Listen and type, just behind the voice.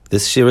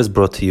This shir is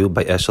brought to you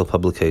by Eshel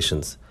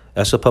Publications.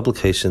 Eshel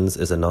Publications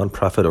is a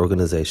non-profit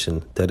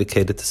organization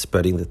dedicated to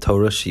spreading the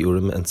Torah,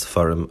 Shiurim, and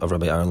Sefarim of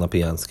Rabbi Aaron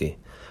Lapiansky.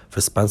 For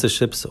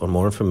sponsorships or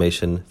more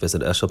information,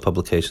 visit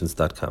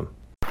eshelpublications.com.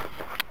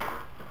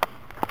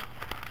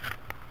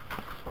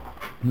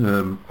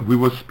 We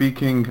were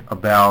speaking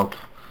about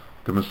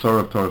the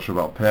Masorah of Torah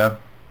Shabbat Peh.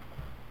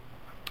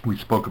 We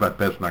spoke about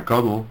Bez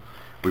Nagadol.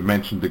 We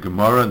mentioned the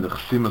Gemara and the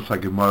Chesimas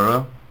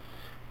HaGemara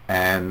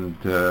and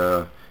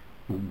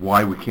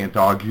why we can't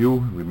argue.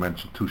 We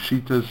mentioned two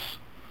shitas.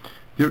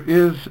 There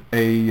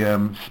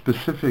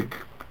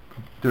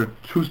are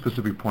two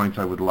specific points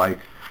I would like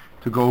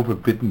to go over a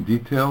bit in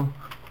detail,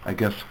 I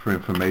guess for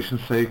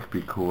information's sake,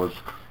 because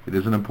it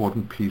is an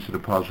important piece of the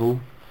puzzle.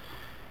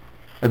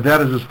 And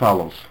that is as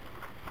follows.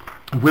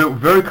 We're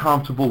very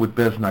comfortable with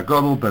Bez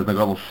Nagadol. Bez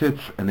Nagadol sits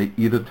and they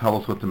either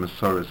tell us what the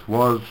Masorah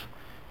was,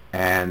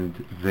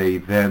 and they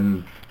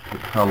then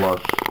tell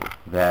us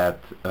that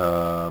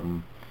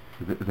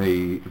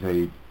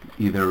they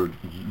either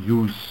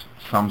use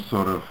some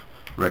sort of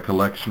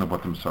recollection of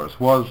what the Masorah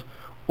was,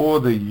 or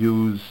they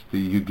use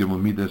the Yud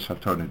Gimel Middos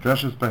Sh'HaTorah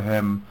Nidreshes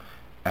Bahen,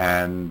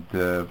 and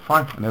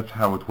fine, and that's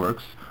how it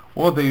works.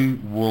 Or they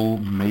will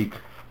make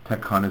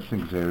takanas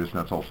and gzeres, and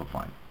that's also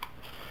fine.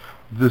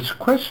 This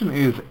question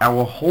is,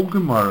 our whole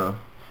Gemara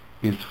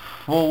is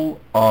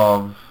full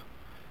of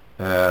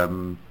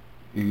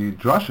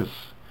drushes.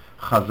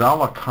 Chazal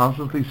are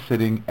constantly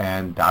sitting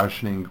and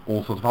darshaning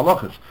all sorts of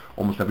halachas.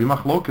 Almost every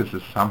machlokas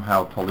is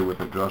somehow totally with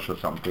a drush or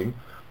something.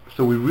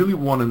 So we really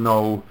want to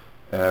know,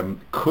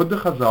 could the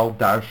Chazal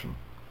darshan?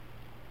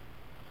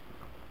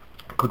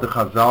 Could the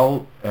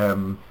Chazal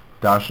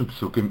darshan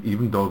psukim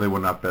even though they were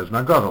not Bez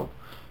Nagadol?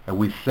 And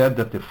we said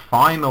that the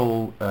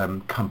final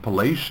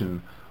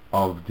compilation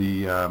of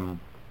the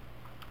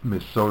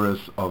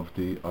Masorahs of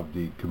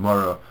the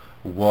Gemara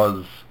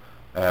was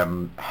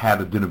had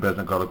a din of Bez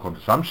Nagadol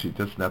according to some shittas,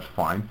 and that's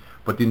fine.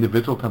 But the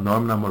individual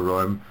Tanoim and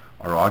Amoraim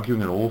are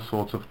arguing in all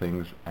sorts of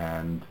things,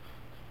 and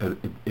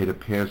it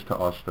appears to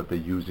us that they're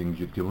using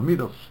Yud Gimel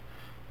Middos.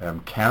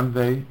 Can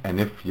they? And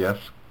if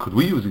yes, could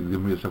we use Yud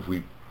Gimel Middos if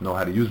we know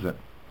how to use them?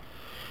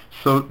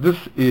 So this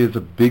is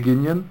a big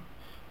inyan.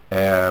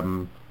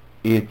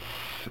 It's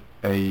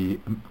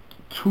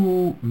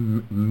two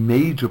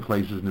major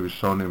places in the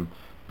Rishonim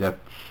that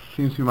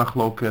seems to be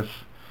machlokas.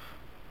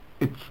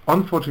 It's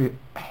unfortunately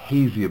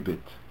hazy a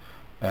bit,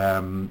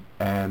 and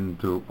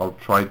I'll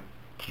try to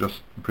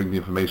just bring the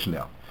information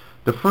out.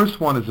 The first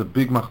one is a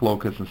big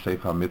machlokas in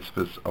Sefer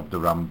HaMitzvahs of the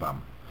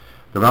Rambam.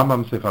 The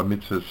Rambam Sefer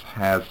HaMitzvahs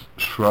has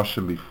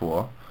shroshim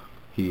before.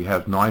 He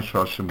has 9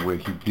 shroshim where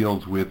he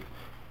deals with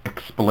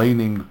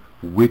explaining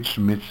which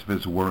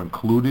mitzvahs were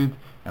included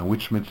and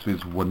which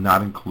mitzvahs were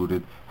not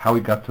included, how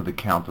he got to the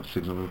count of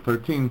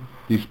 613,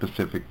 these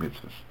specific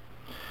mitzvahs.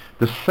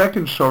 The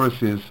second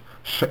shoros is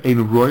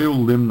She'ein royu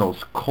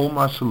limnos kol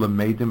ma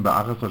shelemedim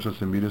ba'achas noshas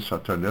emidas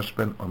shatar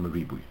neshben or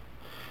meribui.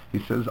 He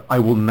says, I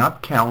will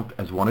not count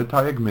as one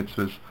entire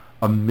mitzvahs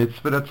a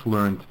mitzvah that's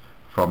learned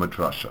from a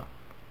drasha.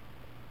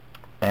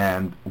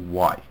 And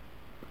why?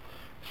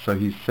 So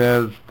he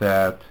says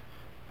that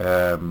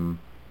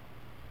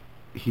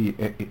he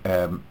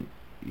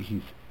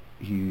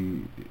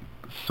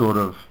sort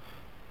of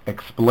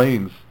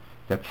explains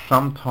that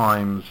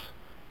sometimes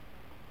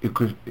not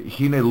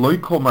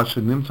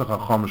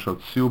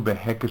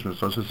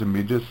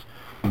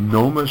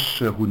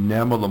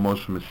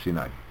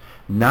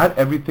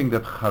everything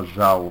that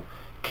Chazal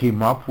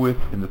came up with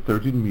in the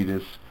 13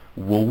 Middos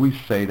will we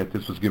say that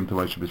this was given to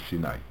Moshe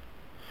b'Sinai.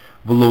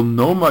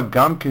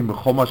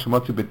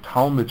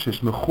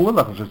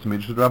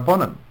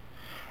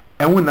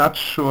 And we're not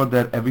sure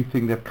that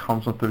everything that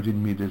comes from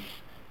 13 Middos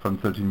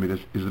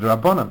is the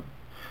Rabbanan.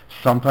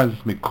 Sometimes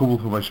it's Mikubal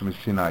for Moshe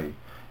b'Sinai,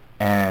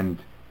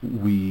 and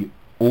we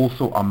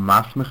also are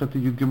masmech at the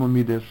Yud Gimel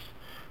Middos.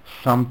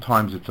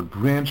 Sometimes it's a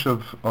branch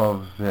of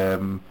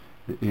the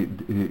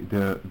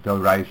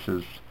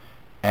Rises,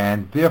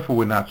 and therefore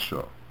we're not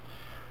sure.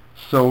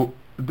 So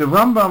the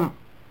Rambam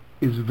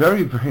is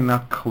very, very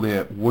not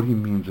clear what he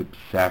means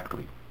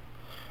exactly.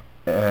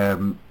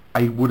 I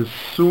would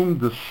assume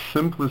the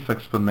simplest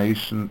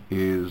explanation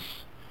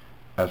is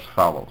as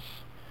follows,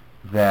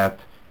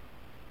 that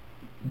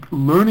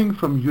learning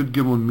from Yud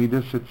Gimel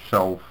Middos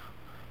itself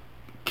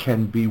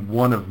can be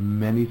one of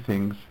many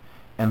things,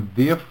 and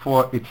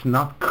therefore it's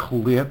not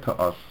clear to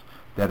us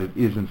that it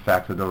is in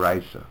fact a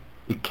Doraisa.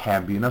 It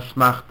can be an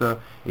asmachta,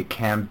 it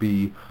can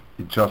be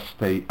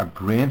just a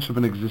branch of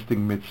an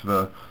existing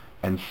mitzvah,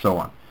 and so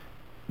on.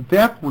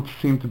 That would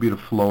seem to be the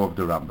flow of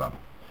the Rambam.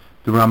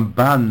 The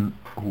Ramban,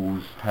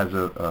 who has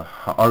a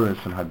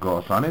ha'aris and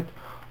hagos on it,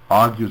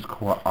 argues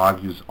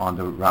on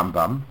the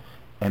Rambam,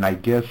 and I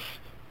guess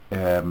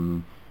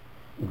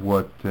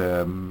what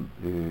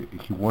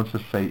he wants to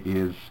say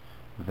is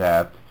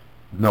that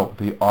no,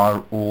 they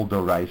are all the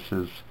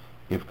Doraisas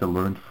if they're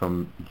learned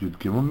from Yud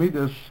Gimel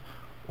Middos,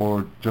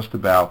 or just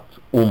about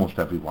almost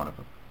every one of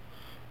them.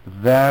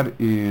 That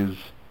is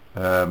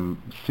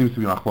seems to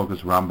be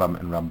machlokas Rambam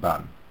and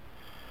Ramban.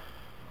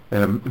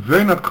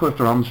 Very not clear if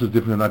the Rambam is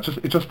different or not.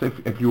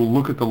 If you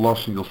look at the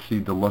Lashon, you'll see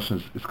the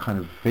Lashon is kind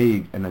of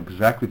vague, and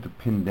exactly to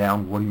pin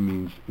down what he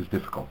means is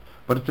difficult.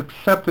 But it's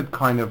accepted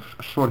kind of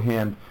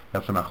shorthand.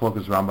 That's a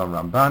Machlokas Rambam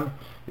Ramban.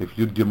 If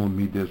Yud Gimel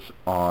Middos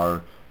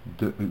are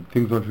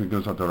things don't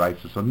figure out the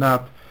rights or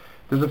not.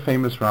 There's a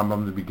famous Rambam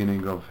in the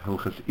beginning of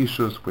Hilchas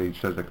Ishus where he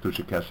says that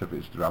Kedusha Kesef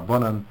is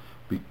Drabanan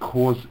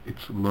because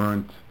it's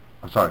learned.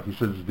 He says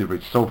it's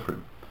Divrei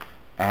Sofrim,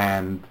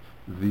 and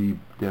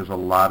there's a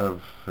lot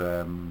of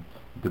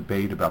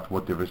debate about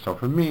what Divrei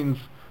Sofrim means,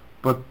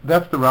 but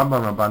that's the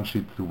Rambam Ramban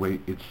sheet, the way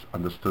it's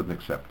understood and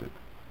accepted.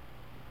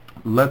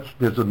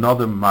 There's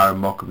another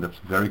Maramokum that's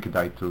very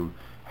kedai to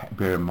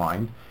bear in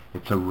mind.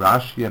 It's a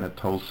Rashi and a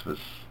Tosfos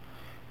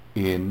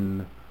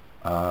in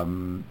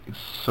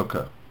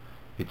Sukkah.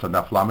 It's a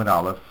Daf Lamed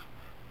Aleph,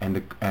 and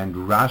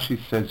Rashi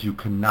says you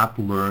cannot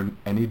learn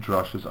any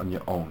drushes on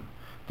your own.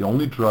 The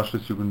only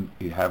drushes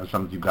you have is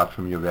something you got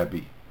from your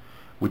Rebbe,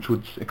 which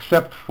would,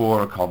 except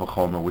for Kal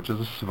V'chomer, which is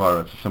a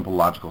svara, it's a simple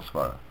logical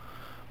svara.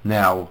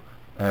 Now,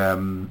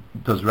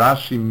 does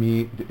Rashi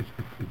mean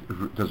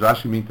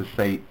to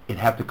say it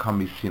had to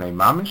come Sinai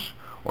Mamish,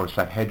 or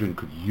Sanhedrin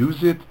could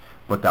use it,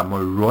 but the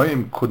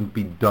Amoraim couldn't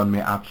be done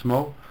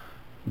me'atzmo?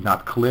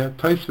 Not clear.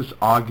 Tosfos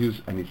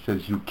argues, and he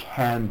says you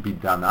can be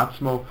done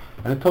atzmo,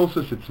 and in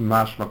Tosfos it's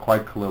mashma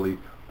quite clearly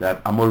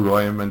that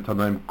Amoraim and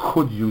Tanoim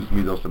could use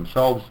Middos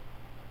themselves.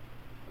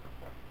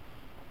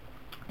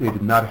 They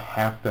did not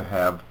have to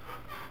have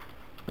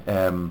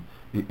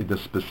the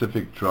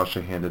specific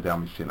drasha handed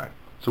down in Sinai.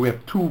 So we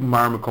have two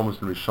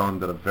Marmakomos and Rishon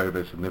that are very,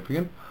 very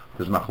significant.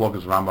 There's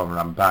Machlokas Rambam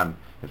and Ramban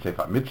in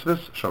Sefer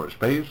Mitzvahs, Shorish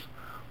Beis,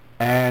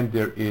 and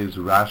there is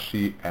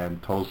Rashi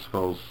and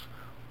Tosfos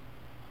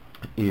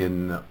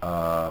in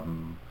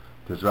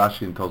there's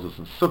Rashi and Tosfos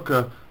in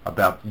Sukkah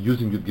about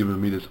using Yud Gimel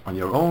Middos on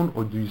your own,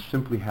 or do you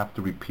simply have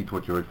to repeat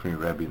what you heard from your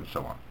Rebbe and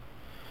so on?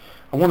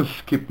 I want to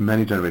skip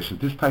many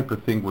generations. This type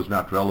of thing was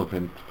not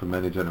relevant for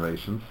many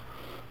generations,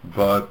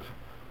 but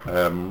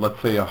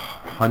let's say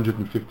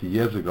 150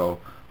 years ago,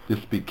 this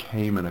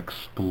became an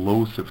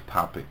explosive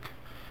topic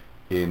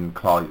in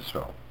Klal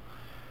Yisrael.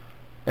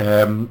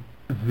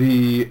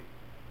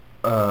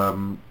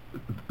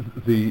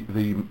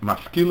 The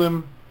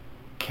Maskilim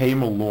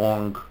came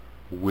along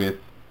with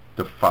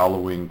the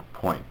following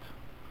point.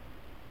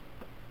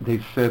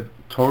 They said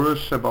Torah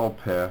Sheba'al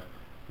Peh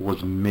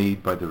was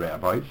made by the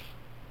rabbis,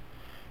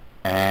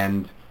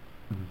 and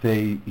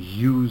they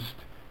used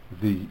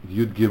the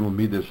Yud Gimel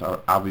Middos are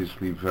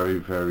obviously very,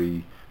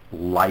 very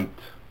light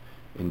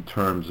in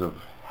terms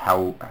of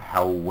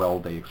how well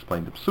they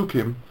explained the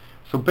psukim.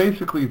 So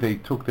basically they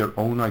took their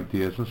own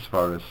ideas and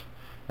svaras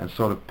and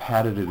sort of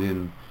padded it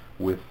in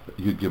with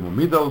Yud Gimel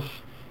Middos,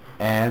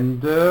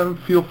 and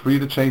feel free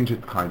to change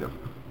it, kind of.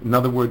 In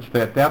other words,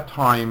 at that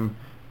time,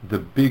 the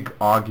big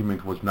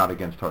argument was not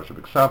against Torah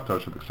Sheb'Ksav.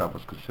 Torah Sheb'Ksav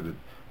was considered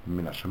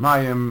Min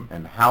HaShamayim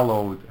and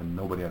hallowed, and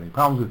nobody had any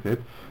problems with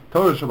it.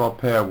 Torah Sheba'al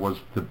Peh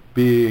was the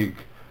big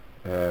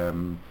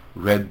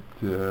red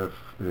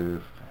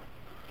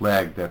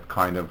flag that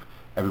kind of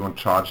everyone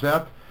charged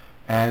at,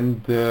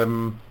 and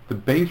the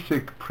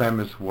basic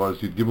premise was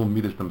Yud Gimel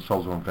Middos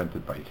themselves were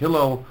invented by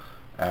Hillel,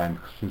 and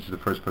since he's the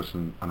first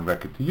person on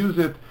record to use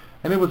it,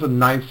 and it was a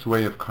nice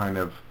way of kind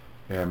of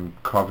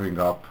covering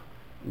up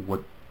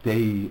what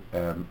they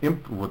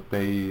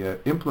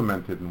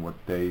implemented and what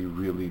they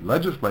really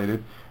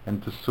legislated,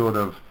 and to sort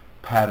of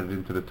pad it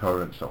into the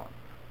Torah and so on.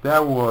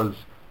 That was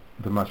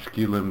the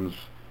Maskilim's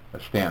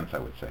stance, I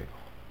would say.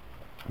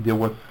 There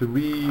were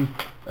three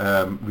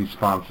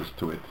responses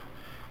to it,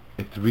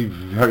 three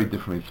very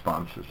different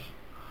responses.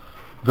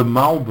 The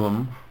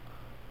Malbim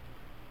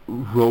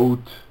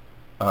wrote,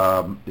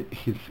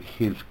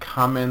 his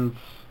comments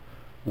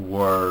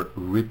were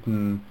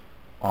written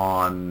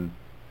on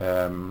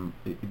in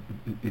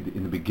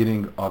the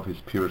beginning of his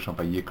Pirush on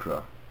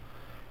Vayikra,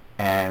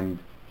 and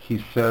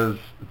he says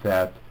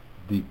that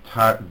the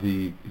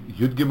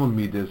Yud Gimel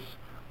Middos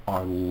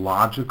are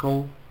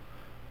logical,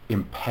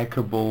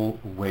 impeccable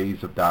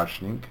ways of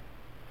darshaning.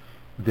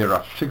 There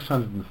are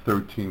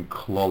 613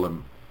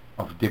 klolim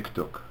of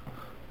diktuk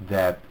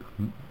that,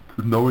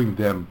 knowing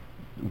them,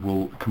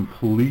 will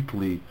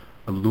completely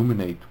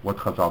illuminate what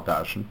Chazal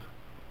darshaned,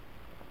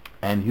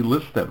 and he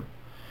lists them.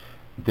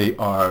 They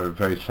are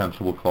very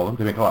sensible klolim.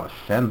 They make a lot of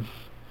sense.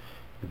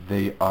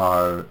 They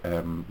are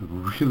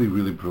really,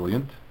 really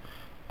brilliant,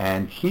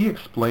 and he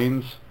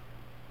explains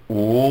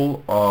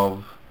all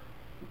of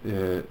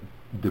the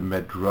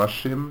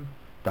medrashim,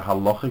 the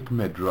halachic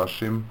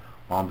medrashim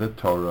on the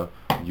Torah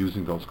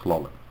using those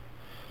klolim.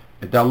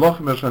 The halachic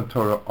medrashim on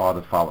Torah are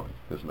the following.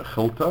 There's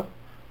Mechilta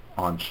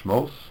on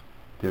Shmos.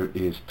 There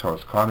is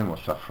Torah's Karnim or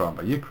Safra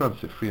by Yikra,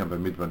 Sifri by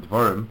Midbar and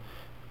Dvarim.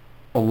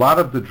 A lot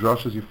of the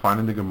drushes you find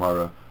in the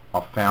Gemara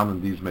are found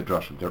in these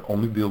medrashim. They're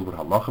only deal with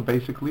halacha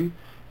basically,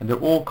 and they're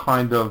all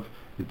kind of,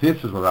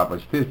 this is what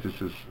rabbis this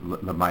is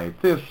lamayit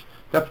this.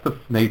 That's the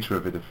nature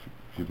of it if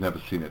you've never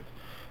seen it.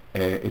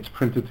 It's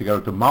printed together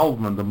with the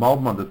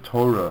Malbim on the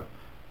Torah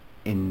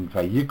in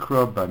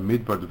Vayikra, by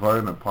Midbar,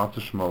 Dvarim, and parts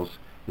of Shmos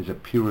is a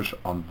pirush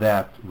on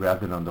that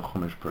rather than on the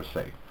Chumash per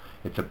se.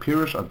 It's a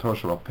pirush on Torah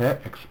Sheba'al Peh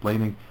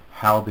explaining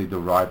how they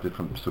derived it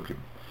from the Psukim.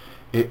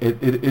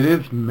 It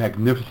is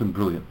magnificent,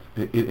 brilliant.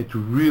 It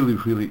really,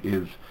 really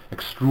is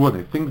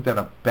extraordinary. Things that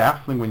are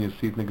baffling when you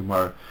see it in the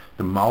Gemara,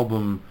 the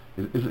Malbim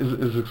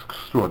is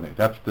extraordinary.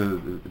 That's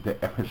the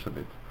essence of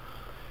it.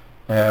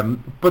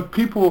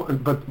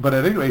 But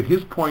at any rate,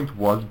 his point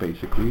was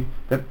basically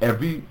that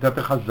the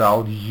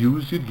Chazal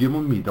use Yud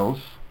Gimel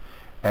Middos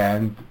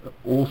and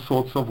all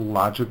sorts of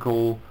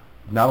logical,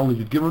 not only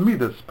Yud Gimel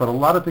Middos, but a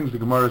lot of things the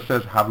Gemara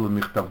says, Havle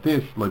Michtav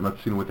this, Lo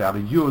Matzin without a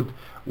Yud,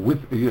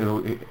 with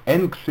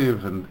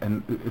Enksiv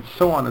and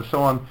so on and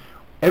so on.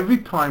 Every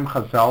time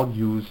Chazal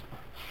used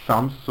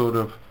some sort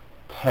of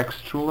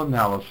textual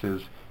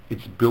analysis,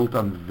 it's built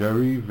on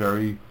very,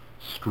 very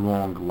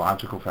strong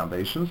logical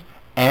foundations,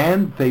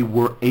 and they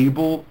were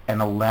able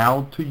and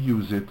allowed to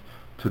use it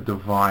to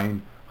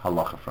divine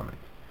halacha from it.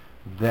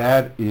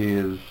 That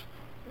is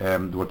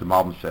what the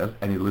Malbim says,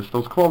 and he lists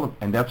those kohanim,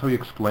 and that's how he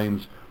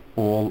explains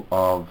all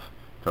of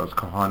those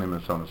kohanim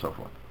and so on and so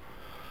forth.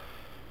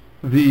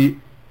 The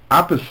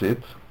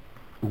opposite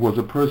was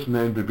a person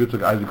named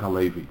Yitzchak Isaac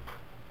Halevi.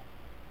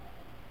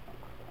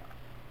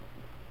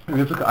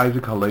 Yitzchak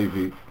Isaac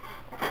Halevi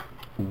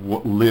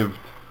lived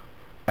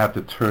at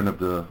the turn of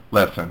the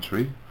last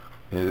century,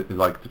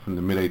 like from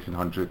the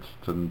mid-1800s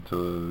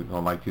to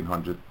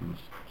 1900 and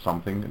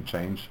something and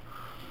change.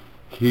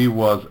 He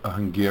was a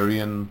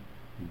Hungarian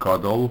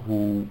gadol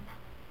who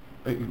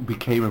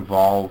became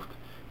involved,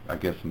 I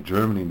guess in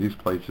Germany, in these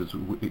places,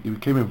 he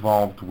became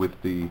involved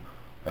with the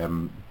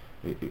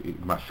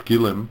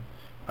maskilim,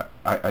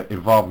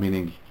 involved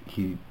meaning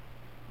he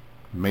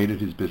made it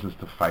his business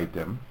to fight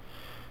them.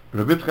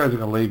 Rabbi Yitzchak Isaac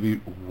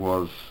Halevi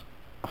was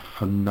a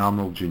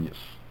phenomenal genius.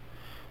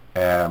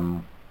 I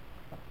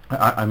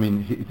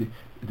mean,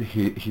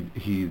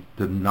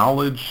 the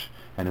knowledge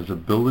and his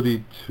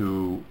ability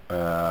to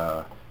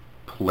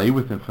play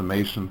with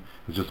information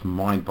is just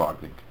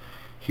mind-boggling.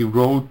 He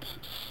wrote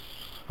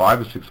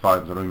 5 or 6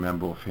 volumes, I don't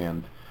remember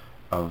offhand,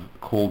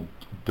 called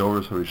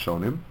Doros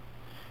HaRishonim.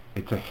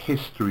 It's a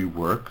history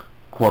work,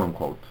 quote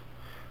unquote.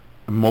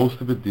 Most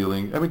of it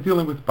dealing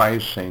with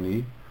Bayis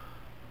Sheni.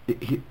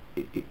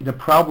 The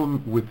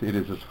problem with it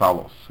is as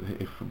follows.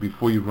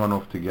 Before you run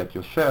off to get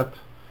your set,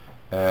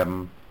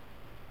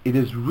 it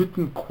is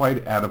written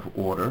quite out of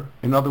order.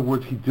 In other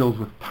words, he deals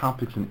with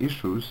topics and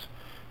issues,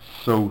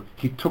 so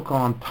he took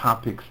on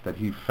topics that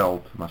he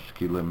felt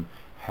Maskilim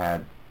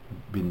had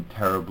been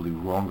terribly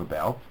wrong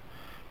about,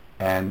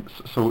 and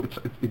so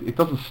it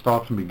doesn't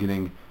start from the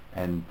beginning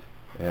and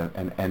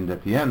end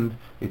at the end.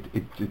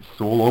 It's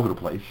all over the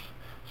place.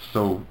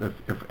 So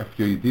if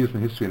your ideas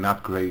in history are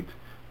not great,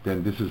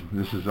 then this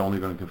is only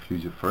going to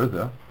confuse you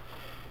further.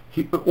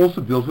 He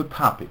also deals with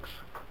topics.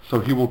 So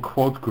he will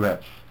quote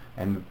Gretz,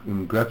 and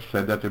Gretz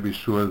said that to be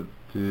sure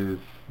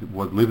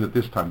was lived at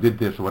this time, did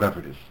this, or whatever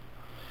it is.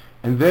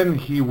 And then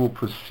he will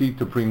proceed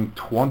to bring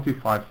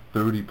 25,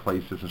 30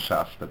 places in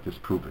Shas that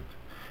disprove it.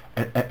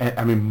 And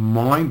I mean,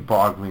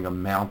 mind-boggling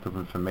amount of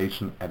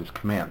information at his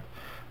command.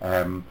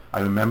 I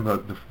remember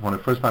one of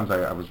the first times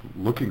I was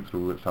looking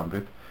through some of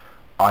it,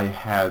 I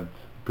had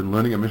been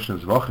learning a Mishnah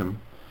Zvachim,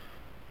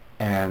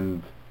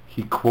 and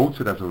he quotes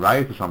it as a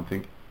riot or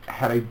something.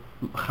 Had I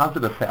chazed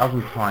it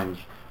 1,000 times,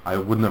 I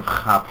wouldn't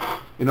have chapped.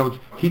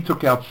 He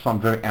took out some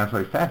very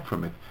ancillary fact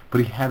from it,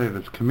 but he had it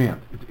as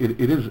command. It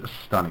is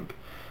stunning.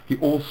 He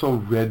also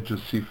read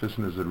Josephus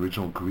in his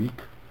original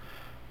Greek,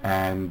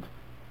 and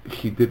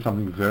he did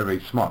something very, very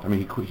smart. I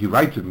mean, he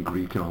writes it in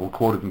Greek, he'll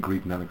quote it in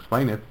Greek and then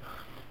explain it.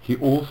 He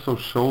also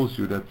shows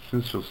you that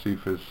since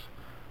Josephus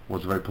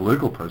was a very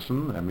political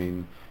person, I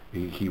mean,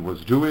 he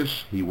was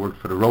Jewish, he worked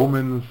for the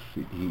Romans,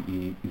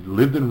 he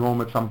lived in Rome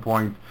at some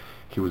point,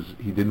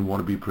 he didn't want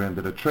to be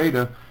branded a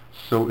traitor,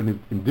 so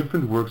in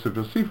different works of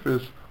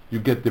Josephus, you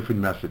get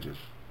different messages,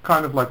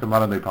 kind of like a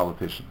modern-day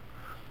politician.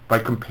 By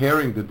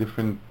comparing the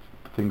different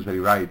things that he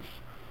writes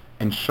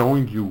and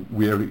showing you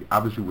where he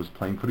obviously was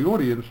playing for the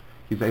audience,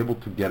 he's able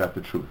to get at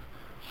the truth.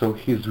 So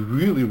he's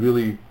really,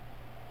 really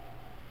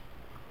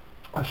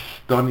a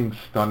stunning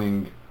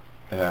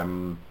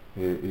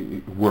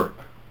work.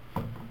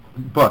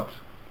 But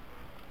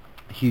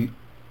he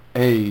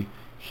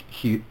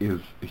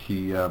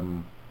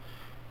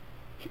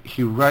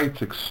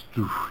writes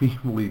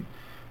extremely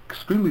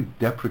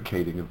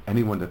deprecating of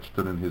anyone that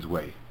stood in his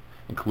way,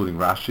 including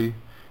Rashi,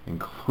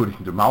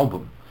 including the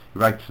Malbim. He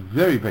writes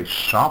very, very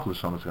sharp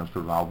Lashonos against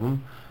the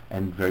Malbim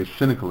and very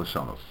cynical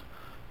Lashonos.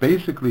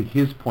 Basically,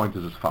 his point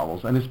is as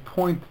follows, and his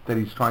point that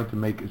he's trying to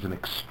make is an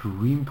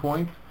extreme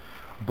point,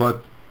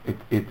 but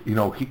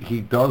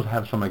he does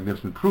have some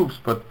magnificent proofs,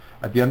 but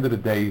at the end of the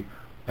day,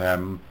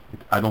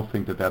 I don't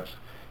think that's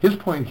his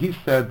point. He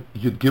said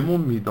Yud Gimel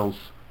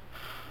Middos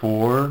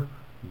for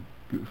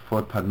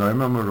Tanoim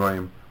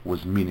HaMaroim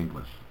was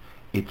meaningless.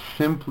 It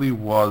simply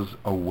was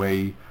a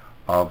way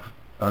of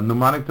a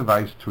mnemonic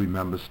device to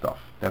remember stuff.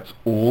 That's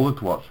all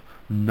it was.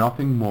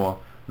 Nothing more,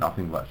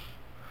 nothing less.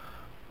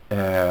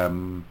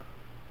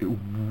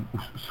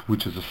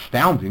 which is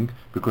astounding,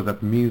 because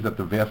that means that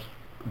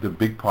the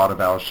big part of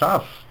our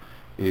Shas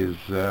is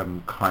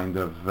kind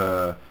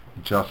of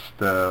just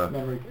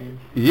memory pain.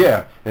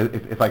 yeah.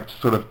 It's like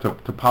sort of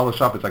to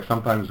polish up. It's like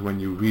sometimes when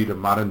you read a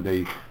modern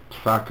day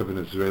psak of an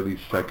Israeli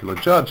secular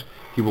judge,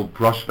 he will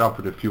brush it up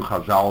with a few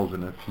chazals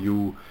and a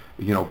few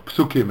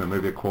psukim and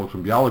maybe a quote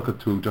from Bialik or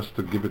two, just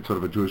to give it sort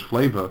of a Jewish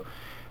flavor.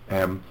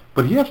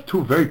 But he has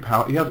two very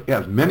he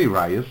has many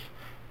rayas.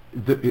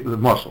 The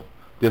Marshal,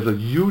 there's a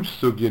huge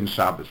sugya in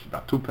Shabbos,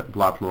 about 2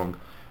 blot long.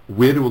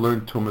 Where do we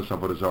learn Tumas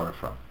Avodah Zarah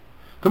from?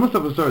 Tumas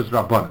Avodah Zarah is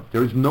Rabbanan.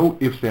 There is no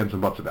ifs, ands,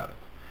 and buts about it.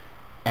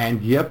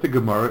 And yet the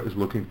Gemara is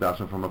looking at that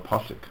from a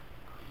pasuk,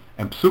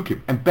 and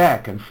psukim, and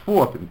back and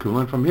forth, and can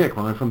learn from here,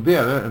 can learn from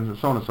there, and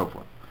so on and so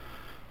forth.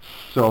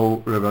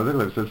 So Rabbi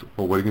Zelig says,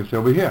 well, what are you going to say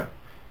over here?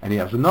 And he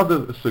has another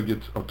sugya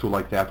or two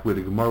like that, where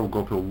the Gemara will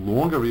go to a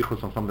longer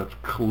richos on something that's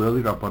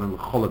clearly Rabbanan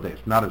l'chol,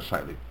 not as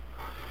shaili.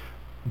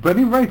 But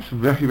he writes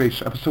very, very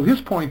sharp. So his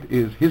point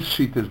is, his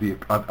sheet is the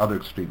other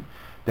extreme,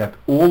 that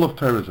all of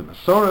Torah is a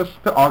Masoras.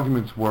 The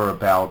arguments were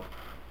about,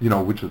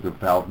 which is the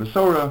valve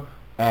Masorah,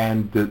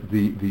 and the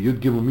Yud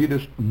Gimel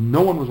Middos.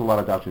 No one was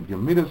allowed to doubt Yud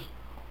Gimel Middos.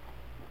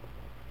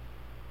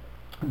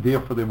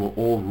 Therefore, they were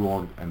all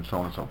wrong, and so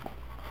on and so forth.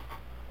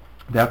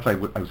 That's I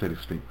would say the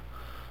extreme.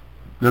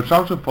 The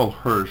Sh'HaTorah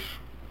Hirsch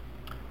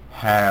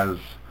has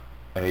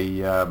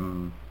a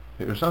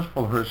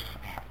Hirsch.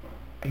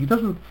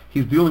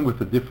 He's dealing with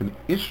a different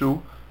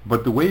issue,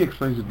 but the way he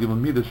explains the Gimel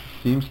Middos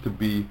seems to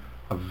be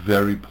a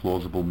very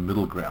plausible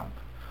middle ground,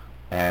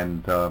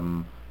 and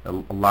a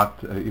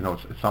lot,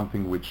 it's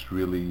something which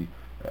really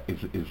is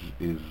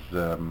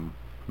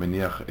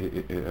meniach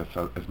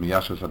as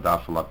miyashes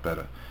adas a lot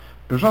better.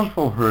 In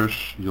Sh'haTorah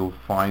Hirsch, you'll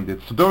find it.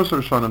 So Doros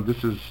Rishonim,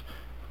 this is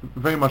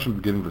very much in the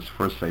beginning of his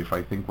first sefer,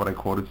 I think, what I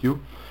quoted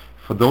you.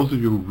 For those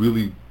of you who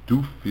really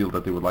do feel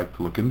that they would like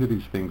to look into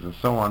these things and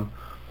so on,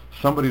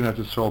 somebody in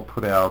Israel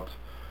put out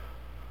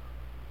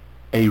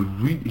he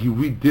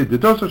redid the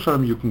Doros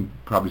Rishonim. You can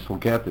probably still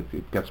get it.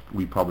 It gets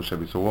republished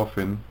every so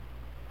often.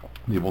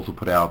 They've also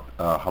put out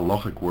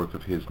halachic work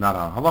of his, not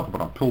on halacha, but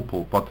on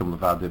pilpul, batim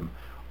levadim,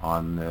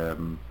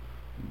 on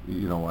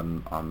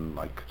on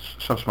like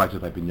shashmaitzah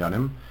type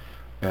inyanim.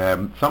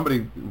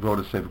 Somebody wrote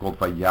a sefer called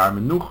Vayar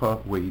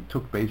Menucha, where he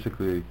took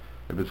basically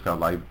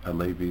Rebbe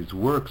Levi's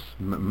works,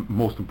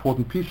 most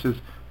important pieces,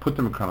 put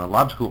them in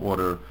chronological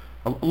order,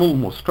 a little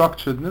more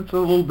structured, and it's a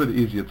little bit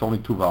easier. It's only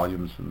 2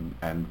 volumes,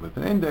 and with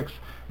an index,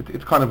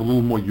 it's kind of a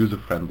little more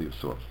user-friendly of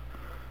sorts.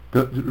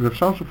 The Rav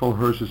Sh'haTorah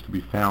Hirsch is to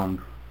be found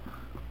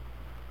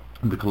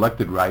in the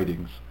collected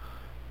writings.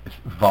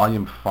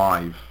 Volume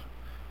 5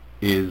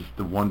 is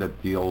the one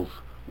that deals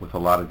with a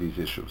lot of these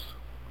issues.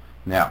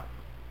 Now,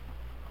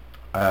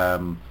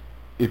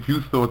 if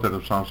you thought that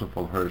Rav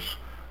Sh'haTorah Hirsch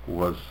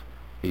was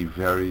a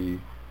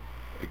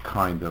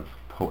kind of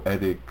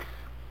poetic,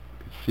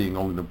 seeing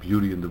only the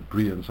beauty and the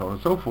bria and so on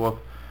and so forth,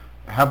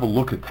 have a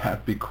look at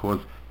that,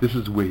 because this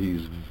is where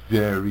he's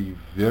very,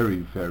 very,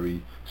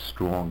 very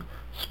strong,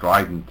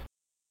 strident.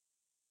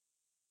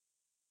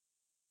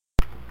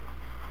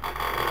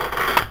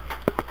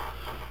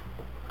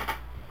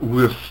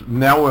 We're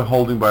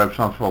holding by Rav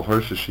Sh'haTorah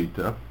Hirsch's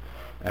shita,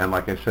 and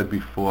like I said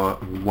before,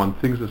 one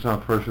thinks of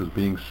Rav Hirsch as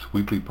being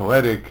sweetly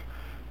poetic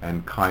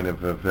and kind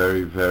of a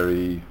very,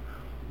 very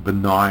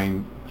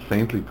benign,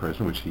 saintly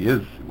person, which he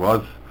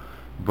was,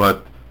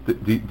 but the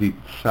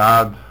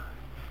tzad,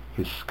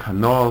 his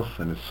kanos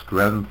and his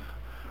strength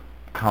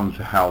comes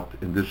out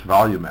in this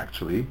volume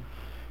actually.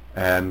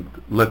 And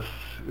let's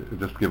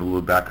just give a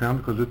little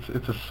background, because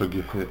it's a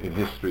sugya in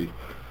history.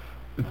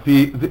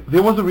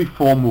 There was a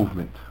reform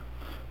movement.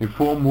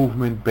 Reform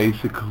movement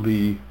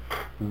basically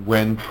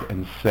went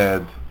and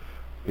said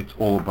it's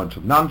all a bunch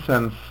of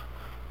nonsense,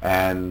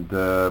 and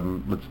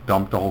let's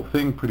dump the whole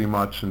thing pretty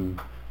much, and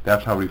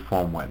that's how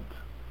reform went.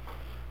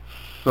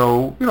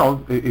 So,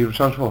 Rav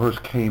Sh'haTorah Hirsch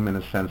came in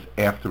a sense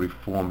after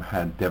reform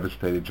had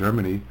devastated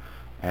Germany,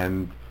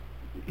 and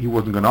he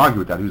wasn't going to argue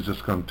with that. He was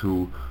just going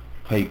to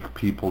take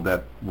people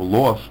that were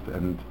lost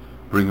and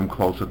bring them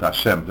closer to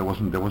Hashem. There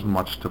wasn't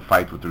much to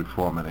fight with the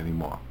reform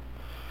anymore.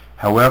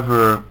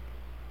 However,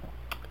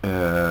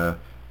 there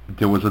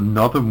was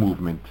another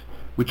movement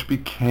which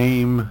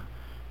became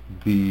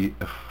the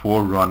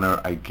forerunner,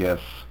 I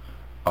guess,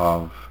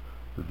 of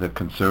the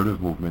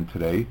conservative movement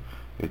today.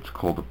 It's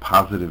called the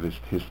positivist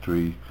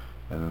history,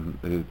 and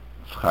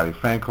it's Chaim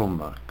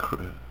Frankel,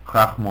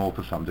 Krachmal,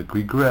 to some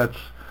degree, Gretz.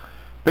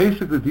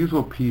 Basically, these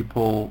were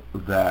people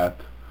that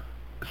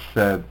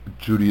said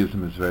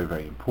Judaism is very,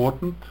 very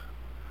important.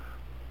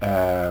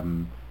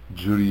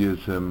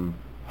 Judaism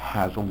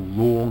has a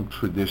long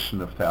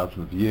tradition of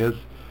thousands of years.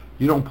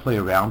 You don't play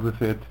around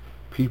with it.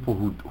 People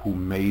who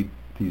made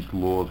these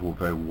laws were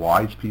very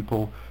wise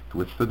people who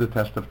withstood the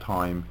test of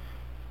time,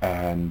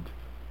 and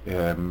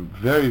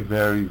very,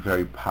 very,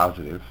 very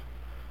positive,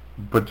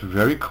 but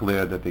very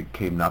clear that they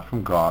came not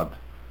from God,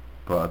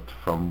 but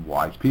from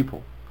wise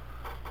people.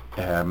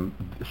 Some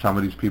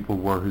of these people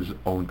were his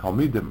own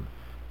Talmidim.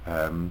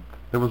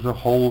 There was a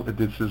whole,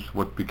 this is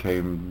what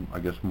became, I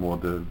guess, more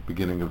the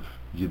beginning of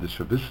Yiddish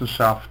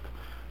Wissenschaft,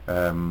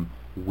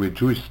 with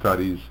Jewish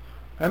studies,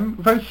 and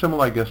very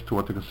similar, I guess, to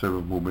what the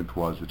conservative movement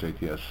was, the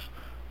JTS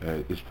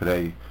is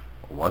today,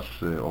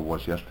 or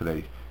was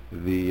yesterday.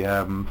 The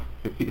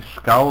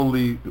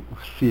scholarly,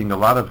 seeing a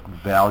lot of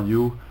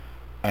value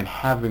and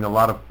having a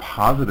lot of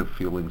positive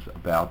feelings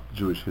about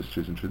Jewish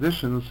histories and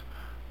traditions,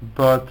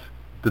 but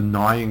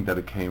denying that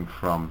it came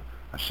from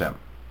Hashem.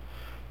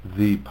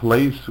 The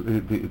place,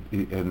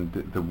 and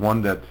the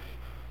one that,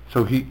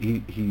 so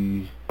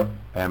he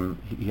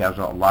has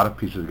a lot of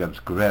pieces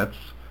against Gretz,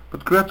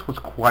 but Gretz was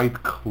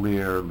quite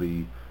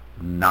clearly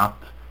not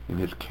in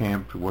his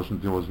camp. There was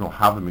no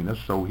Havamina,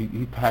 so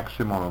he attacks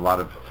him on a lot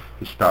of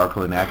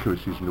historical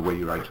inaccuracies in the way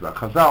he writes about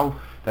Chazal.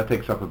 That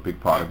takes up a big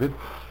part of it.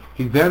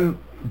 He then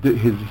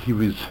he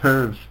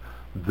reserves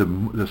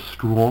the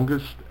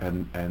strongest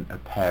and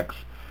attacks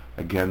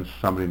against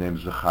somebody named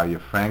Zechariah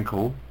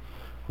Frankel,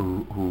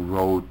 who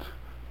wrote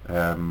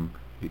an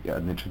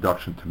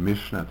introduction to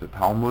Mishnah, to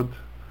Talmud,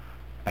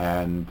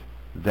 and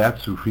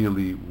that's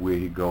really where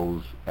he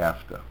goes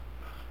after.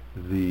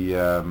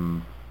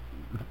 The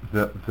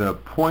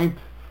point,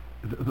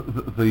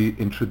 the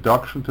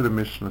introduction to the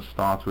Mishnah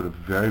starts with a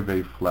very,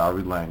 very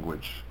flowery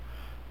language,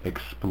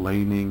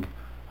 explaining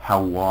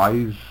how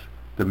wise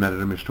the men of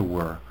the Mishnah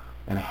were,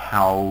 and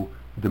how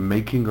the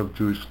making of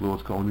Jewish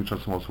laws could only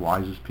trust the most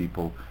wisest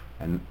people,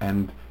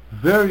 and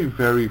very,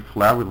 very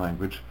flowery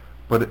language.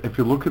 But if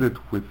you look at it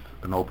with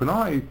an open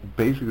eye,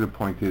 basically the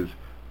point is,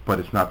 but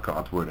it's not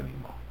God's word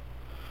anymore.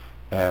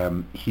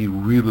 He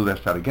really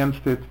lashed out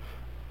against it.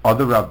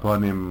 Other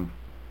Rabbanim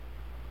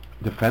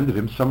defended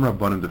him. Some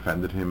Rabbanim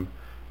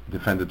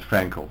defended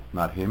Frankel,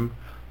 not him,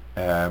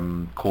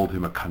 called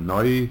him a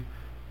kanoi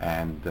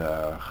and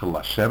Chil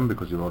Hashem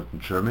because he wrote it in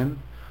German,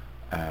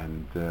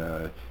 and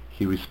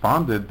he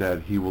responded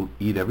that he will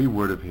eat every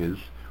word of his.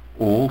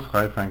 All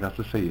Zechariah Frankel has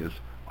to say is,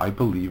 I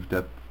believe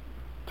that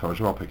Torah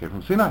Shabbat came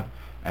from Sinai,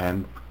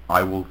 and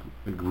I will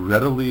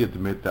readily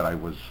admit that I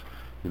was,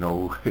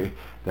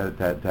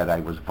 that I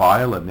was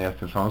vile and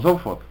nasty and so on and so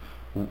forth.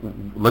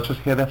 Let's just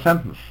hear that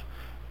sentence.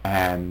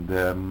 And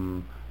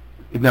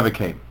it never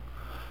came.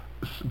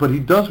 But he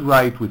does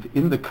write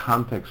within the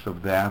context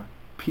of that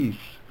piece,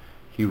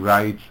 he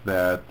writes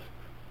that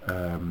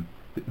the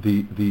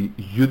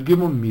Yud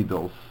Gimel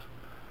Middos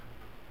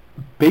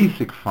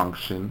basic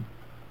function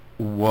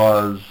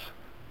was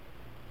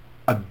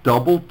a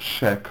double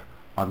check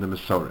on the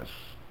Mesorahs.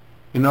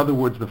 In other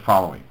words, the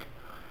following.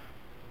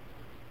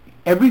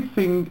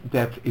 Everything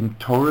that's in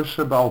Torah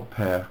Shebaal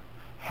Peh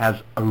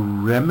has a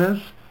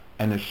remez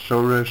and a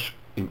shoresh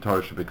in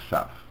Torah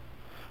Shebiksav.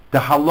 The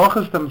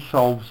halachas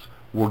themselves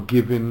were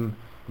given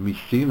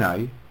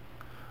Misinai,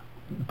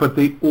 but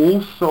they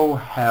also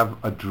have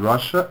a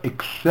drasha,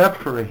 except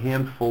for a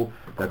handful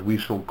that we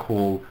shall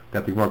call,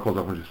 that the Gemara calls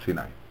Lachim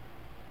Sinai.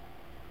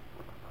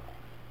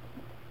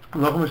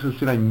 Lachim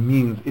Sinai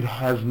means it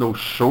has no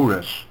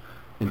shoresh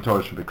in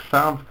Torah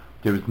Shebiksav.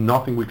 There is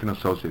nothing we can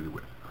associate it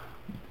with.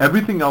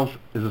 Everything else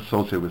is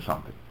associated with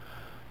something.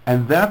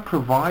 And that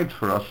provides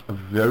for us a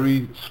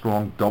very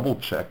strong double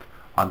check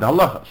on the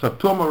halacha. So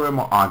two Amorim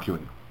are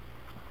arguing.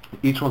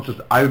 Each one says,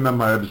 I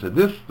remember my Rebbe said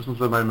this one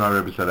says, I remember my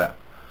Rebbe said that.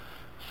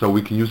 So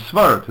we can use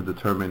Svar to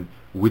determine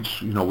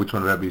which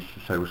one Rebbe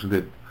said, which one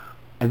did.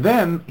 And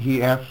then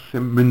he asks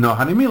him, Minno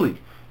Hanimili.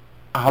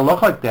 A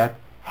halacha like that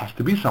has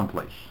to be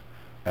someplace.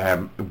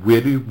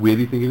 Where do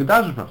you think you can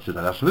dash it from? He says,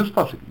 I dash from this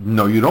pasuk.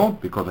 No, you don't,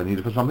 because I need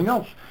it for something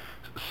else.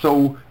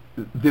 So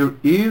there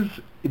is,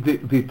 the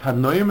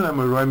Tanoim and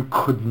Amoraim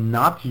could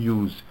not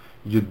use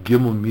Yud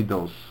Gimel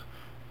Middos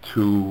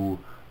to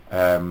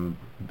learn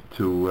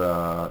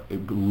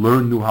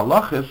new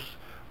halachas,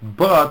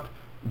 but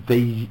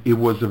it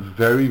was a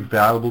very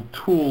valuable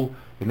tool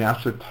in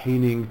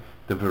ascertaining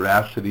the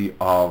veracity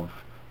of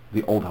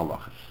the old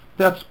halachas.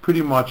 That's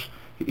pretty much,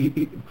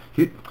 he's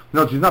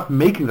not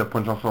making that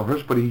point off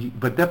Hirsch,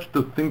 but that's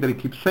the thing that he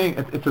keeps saying.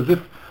 It's as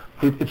if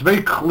it's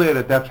very clear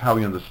that that's how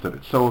he understood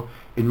it. So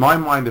in my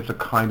mind, it's a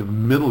kind of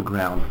middle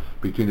ground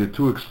between the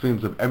two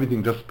extremes of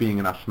everything just being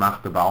an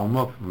asmachta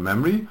ba'alma from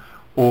memory,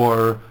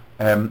 or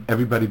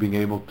everybody being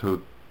able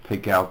to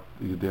take out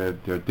their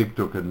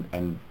diktuk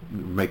and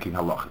making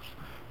halachas.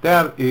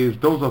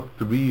 Those are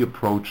three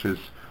approaches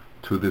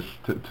to this,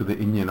 to the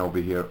inyan over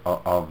here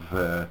of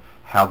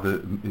how the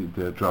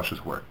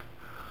drushes work.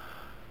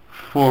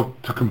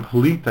 To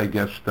complete, I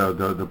guess,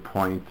 the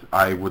point,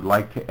 I would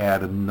like to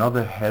add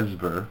another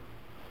hezber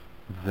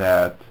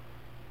that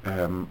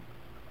a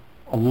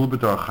little bit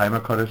the Or Chaim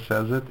HaKadosh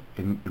says it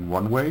in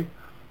one way,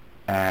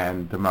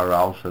 and the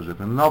Maral says it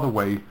in another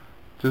way,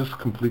 to just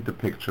complete the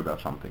picture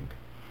about something,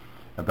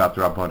 about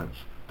the Rabbanans.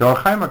 The Or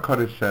Chaim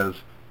HaKadosh says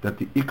that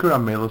the Ikar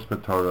HaMelos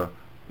BeTorah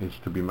is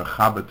to be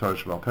Mechaber Torah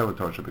Shebaal Peh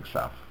Torah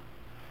Shebiksav.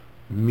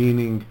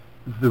 Meaning,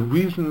 the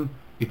reason,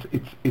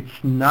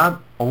 it's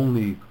not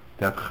only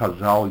that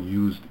Chazal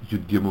used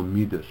Yud Gimel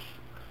Midas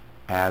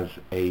as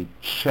a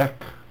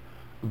check,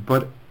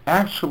 but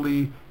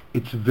actually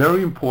it's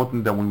very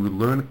important that when we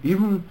learn,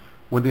 even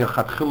when the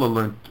Chatchila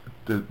learned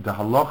the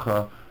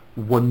halacha,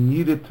 one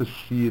needed to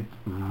see it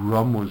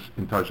ramuz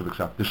in Torah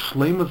Shabbat. The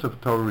shleimus of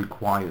Torah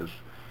requires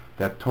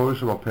that Torah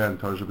Shabbat and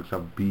Torah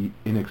Shabbat be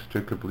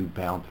inextricably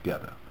bound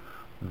together.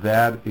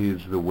 That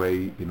is the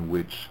way in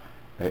which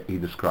he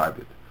described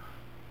it.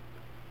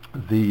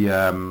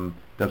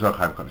 That's our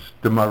Chaim Kodesh.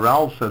 The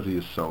Maral says a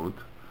Yesod,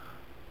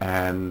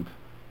 and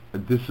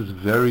this is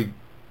very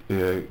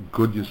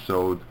good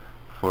Yesod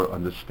for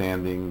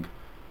understanding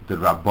the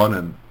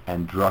Rabbanan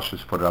and Drushes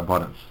for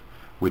Rabbanans,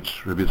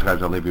 which Rabbi Yitzchak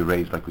Zalevi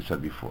raised, like we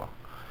said before.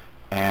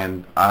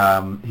 And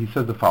he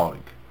says the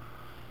following.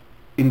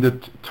 In the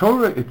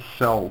Torah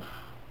itself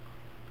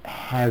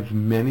has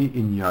many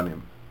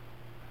inyanim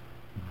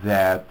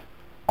that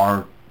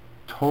are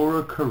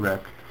Torah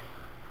correct,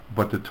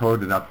 but the Torah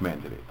did not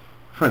mandate it.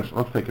 For instance,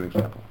 let's take an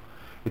example.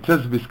 It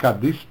says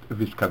Viskadashtem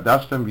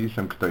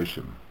v'yisem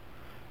k'toishim,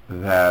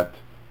 that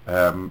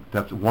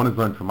that's one is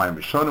learned from Mayim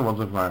Rishonim, one is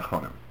learned from Mayim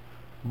Achronim.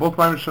 Both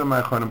Mayim Rishonim and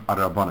Mayim Achronim are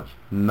Rabbanos,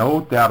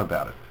 no doubt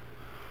about it.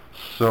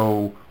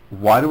 So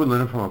why do we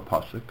learn it from a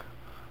pasuk?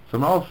 So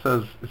Mal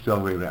says it's the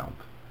other way around.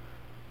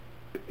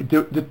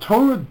 The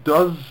Torah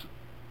does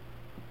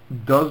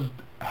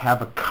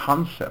have a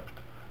concept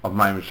of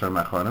Mayim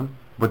Rishonim Achronim,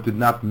 but did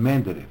not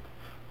mandate it.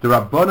 The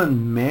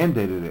Rabbanan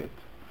mandated it,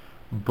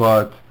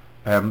 but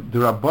the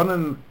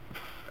Rabbanan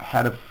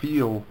had a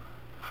feel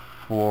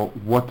for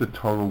what the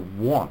Torah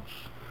wants,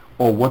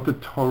 or what the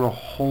Torah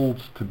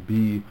holds to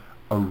be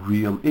a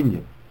real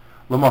inyan.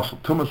 L'mashal,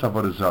 Tumas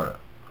Avodah Zarah.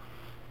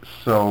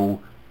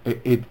 So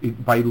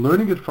by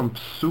learning it from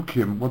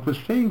Psukim, what we're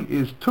saying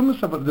is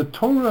the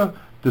Torah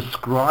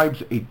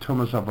describes a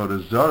Tumas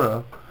Avodah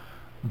Zarah,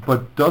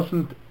 but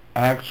doesn't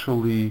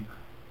actually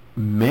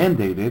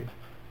mandate it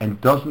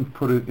and doesn't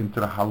put it into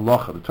the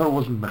halacha. The Torah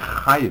wasn't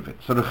mechayev it.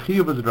 So the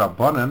chiyuv is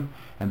Rabbanan,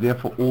 and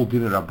therefore all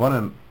din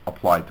Rabbanan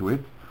apply to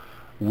it,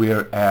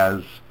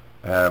 whereas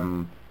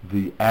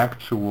the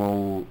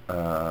actual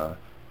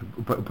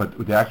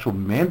but the actual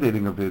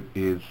mandating of it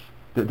is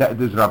that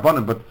there's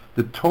Rabbanan, but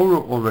the Torah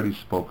already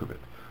spoke of it.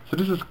 So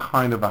this is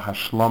kind of a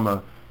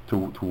hashlama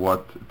to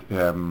what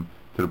to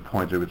the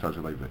point Rabbi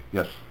Tzadzik.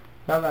 Yes.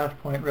 That last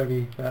point,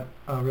 Rabbi, that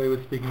Rabbi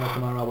was speaking about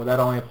the Maharal, would that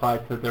only apply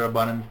to the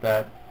Rabbanans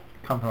that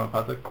come from a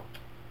pasuk?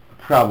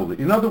 Probably.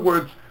 In other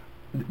words,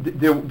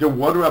 there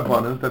were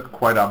Rabbanans that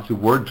quite obviously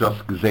were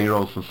just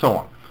Gzeros and so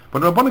on.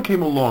 But Rabbanan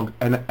came along,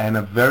 and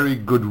a very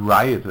good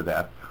raya to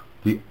that,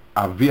 the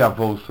Avi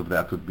Avos of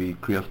that would be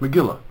Kriyas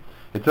Megillah.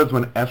 It says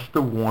when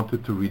Esther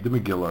wanted to read the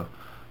Megillah,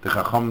 the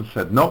Chacham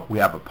said, no, we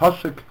have a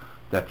pasuk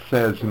that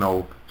says,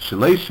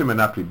 Shleishim and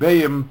not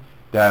Ribeim,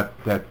 that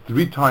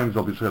 3 times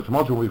will be Schiras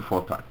HaMotzim, will be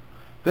 4th time.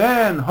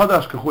 Then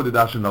Hadash Kachud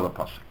Dash another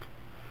pasuk.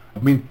 I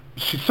mean,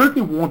 she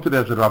certainly wanted it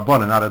as a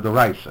Rabbanan, not a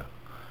Doraisa.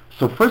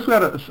 So first we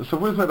had a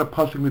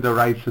pasuk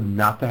Midoraisa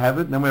not to have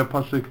it, and then we had a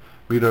pasuk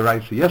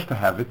Midoraisa yes to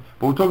have it.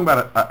 But we're talking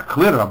about a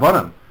clear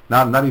Rabbanan,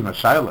 not even a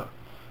Shaila.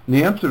 And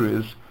the answer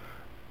is,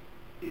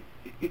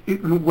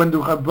 when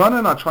the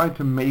Rabbanan are trying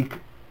to make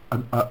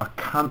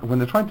when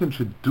they're trying to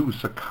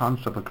introduce a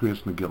concept of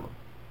Kriyas Megillah,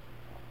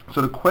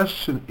 so the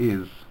question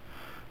is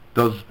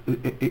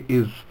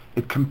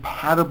it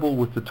compatible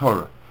with the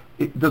Torah?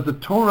 Does the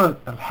Torah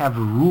have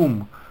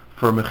room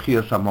for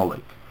Mechias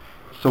Amalek?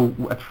 So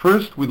at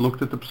first we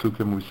looked at the Psukim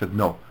and we said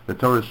no. The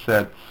Torah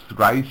said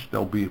thrice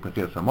there'll be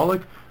Mechias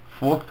Amalek,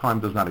 4th time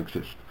does not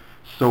exist.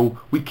 So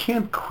we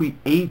can't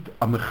create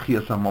a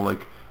Mechias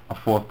Amalek a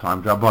 4th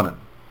time Rabbanan.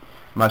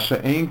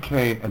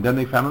 And then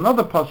they found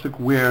another pasuk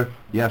where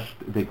yes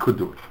they could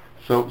do it.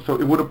 So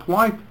it would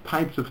apply to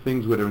types of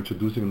things where they're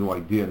introducing a new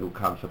idea, a new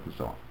concept, and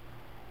so on.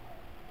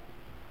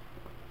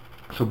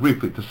 So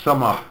briefly, to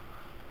sum up,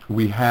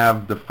 we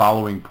have the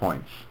following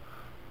points.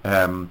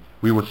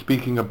 We were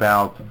speaking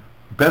about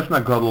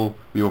Bezna Gadol.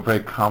 We were very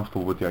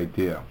comfortable with the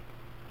idea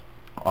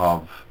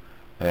of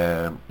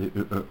dashing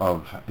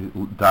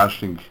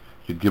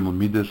Yud Gimel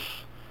Middos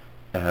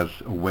as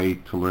a way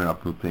to learn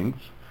up new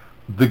things.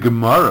 The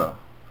Gemara,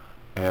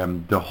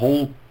 the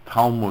whole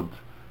Talmud,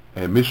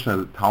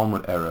 Mishnah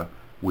Talmud era,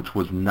 which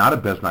was not a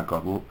Bezna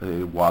Gadol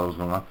while it was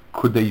going on,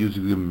 could they use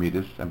Yud Gimel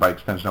Middos? And by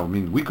extension, that would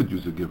mean we could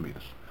use Yud Gimel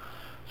Middos.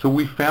 So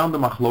we found the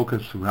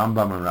Machlokas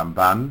Rambam and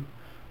Ramban.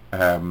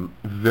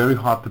 Very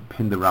hard to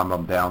pin the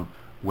Rambam down,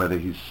 whether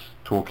he's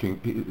talking.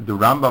 The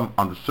Rambam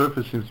on the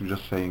surface seems to be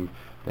just saying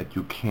that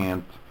you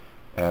can't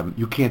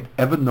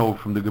ever know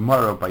from the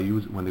Gemara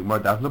when the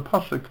Gemara does the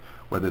pasuk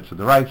whether it's a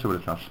Doraisa, whether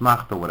it's not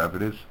Smachta, whatever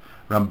it is.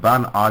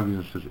 Ramban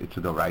argues and says it's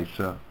a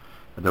Doraisa.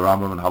 The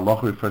Rambam and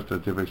Halacha refers to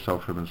it, Divrei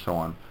Sofrim and so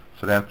on.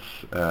 So that's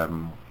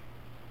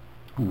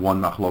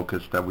one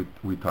Machlokas that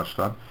we touched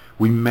on.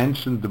 We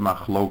mentioned the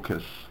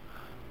Machlokas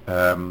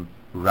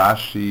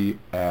Rashi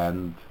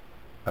and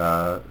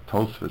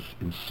Tosfos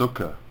in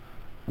Sukkah,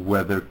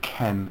 whether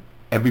can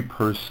every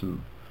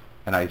person,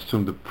 and I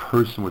assume the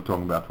person we're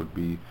talking about would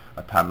be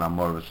a Tana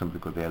Amora simply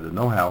because they had the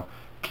know-how,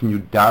 can you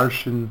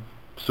darshan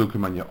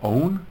Psukim on your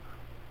own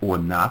or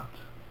not?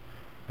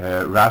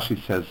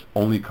 Rashi says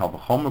only Kal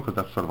V'chomer because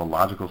that's sort of a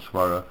logical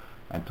svara,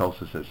 and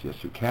Tosfos says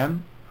yes you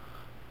can.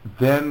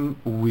 Then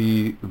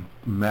we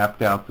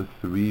mapped out the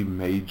three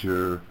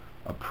major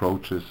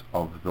approaches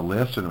of the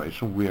last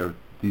generation, where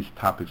these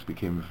topics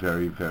became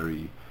very,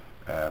 very,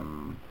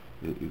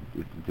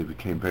 they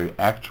became very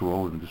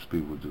actual, and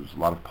there was a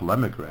lot of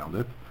polemic around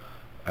it,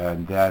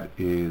 and that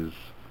is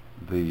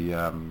the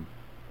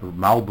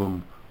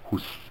Malbim who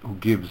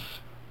gives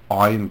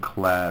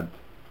ironclad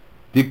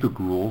dikduk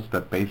rules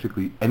that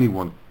basically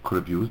anyone could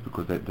have used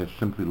because they're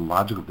simply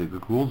logical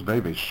dikduk rules, very,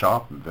 very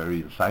sharp and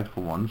very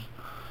insightful ones.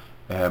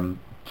 To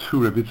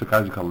Rabbi Yitzchak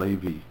Isaac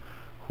Halevi,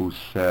 who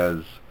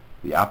says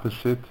the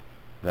opposite,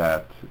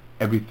 that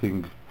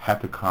everything had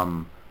to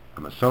come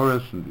from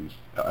Masoros, and these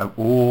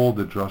all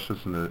the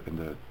drushes in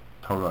the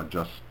Torah are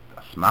just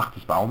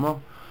smachtas ba'alma.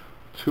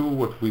 To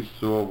what we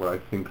saw, what I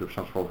think Rav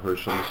Shlomo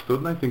Hirsch understood,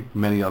 and I think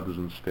many others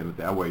understand it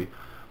that way,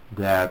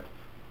 that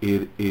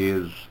it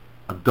is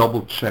a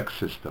double check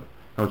system.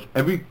 In other words,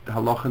 every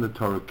halacha in the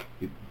Torah,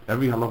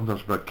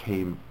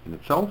 came in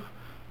itself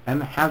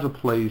and has a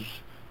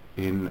place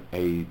in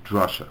a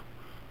drasha.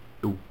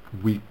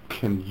 We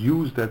can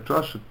use that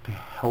drasha to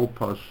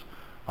help us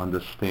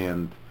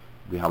understand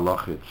the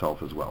halacha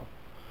itself as well.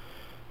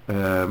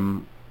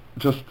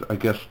 Just, I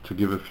guess, to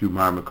give a few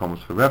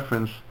marmakomas for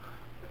reference,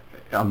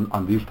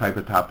 on these type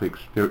of topics,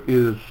 there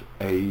is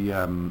a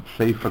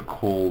sefer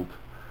called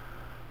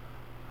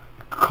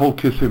Kol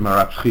Kisei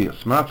Marat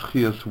Chias. Marat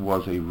Chias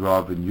was a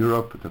Rav in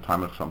Europe at the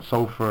time of Chassam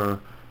Sofer.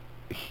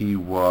 He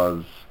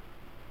was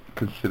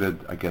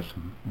considered, I guess,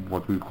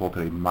 what we call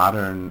today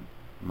modern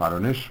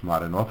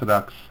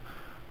Orthodox.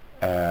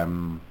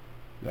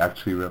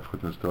 Actually, Rav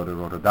Chutner's daughter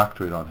wrote a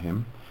doctorate on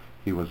him.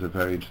 He was a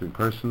very interesting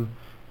person.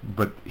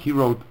 But he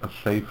wrote a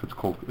sefer,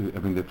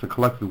 it's a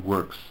collected of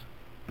works.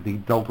 He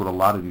dealt with a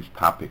lot of these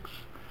topics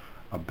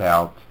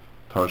about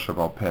Torah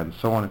Shabbal Peh and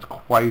so on. It's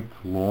quite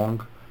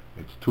long.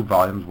 It's 2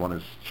 volumes. One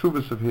is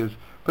Shuvas of his,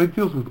 but it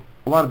deals with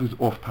a lot of these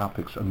off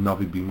topics. A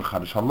Navi Bim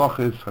Chadash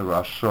Halachis, a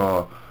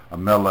Rasha, a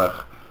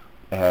Melech,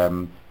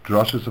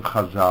 drushes of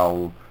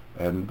Chazal,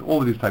 and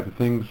all of these type of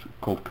things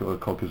called Kol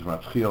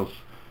Kisei Chios.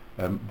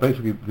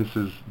 Basically, these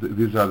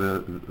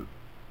are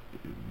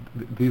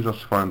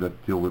Sfarim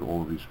that deal with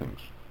all of these things.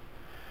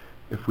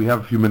 If we have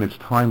a few minutes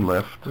time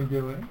left, we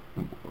do it.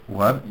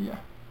 What? Yeah.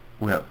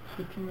 We have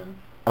 15 minutes.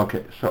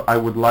 Okay, so I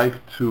would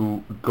like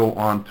to go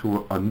on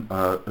to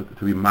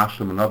be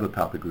mashlim another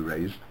topic we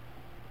raised.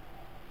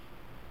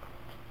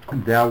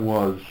 And that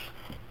was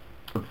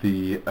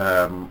we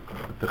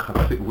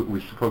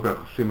spoke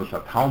about Chasimus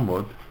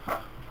Talmud.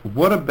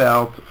 What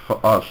about for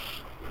us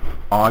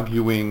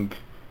arguing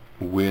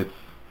with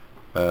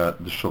the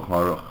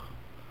Sh'HaTorah?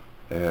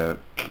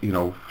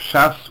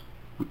 Shas,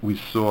 we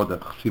saw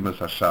that Chasimus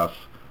HaShas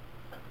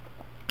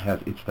has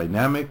its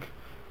dynamic,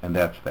 and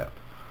that's that.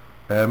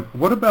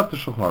 What about the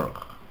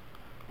Sh'HaTorah?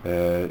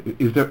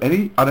 Are there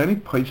any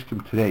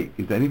poskim today?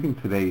 Is there anything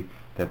today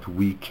that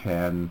we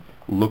can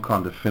look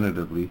on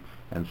definitively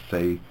and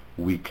say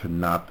we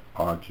cannot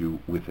argue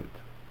with it?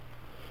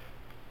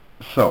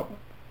 So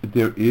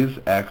there is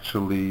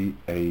actually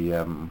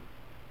there's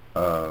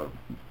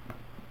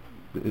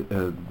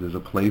a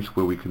place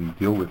where we can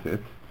deal with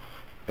it,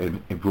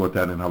 and it brought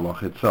down in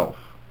halach itself.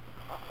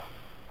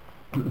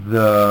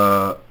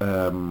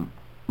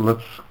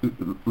 Let's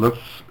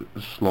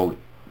slowly.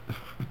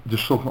 The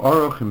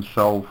Sh'haTorah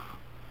himself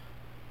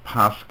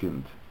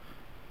paskind,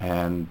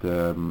 and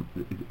the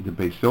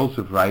Beis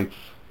Yosef writes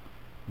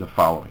the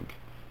following.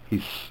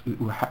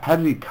 How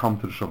did he come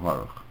to the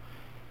Sh'haTorah?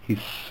 He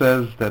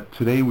says that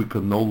today we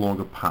can no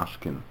longer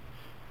paskin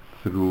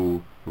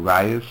through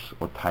rayas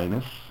or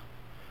tainus,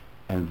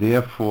 and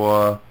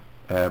therefore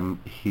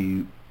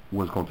he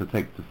was going to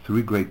take the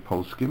 3 great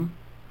poskim,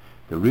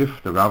 the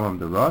Rif, the Rambam,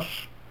 the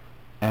Rosh,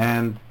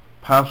 and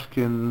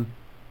paskin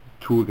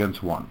 2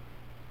 against 1.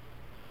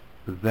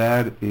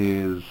 That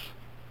is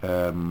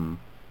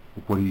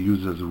what he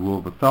uses as a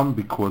rule of thumb,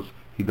 because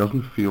he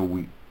doesn't feel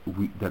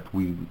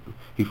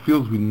he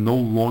feels we no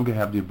longer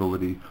have the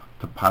ability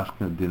to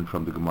paskin a din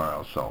from the Gemara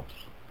ourselves.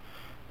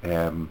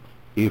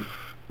 If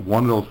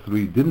one of those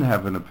 3 didn't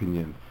have an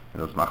opinion,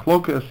 and it was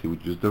machlokas, he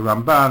would use the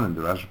Ramban and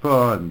the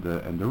Rashba and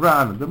the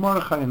Ran and the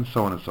Mordechai and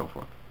so on and so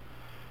forth.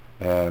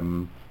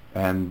 And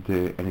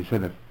he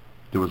said if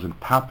there was a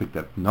topic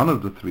that none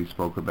of the 3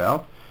 spoke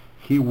about,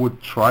 he would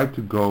try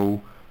to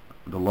go.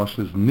 The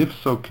lashon is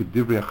nifso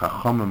kedivrei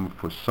chachamim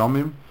for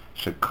samim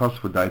shekos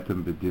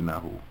v'daitem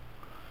bedinahu.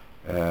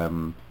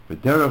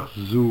 V'derech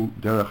zu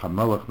derech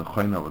hamelech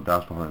nechoina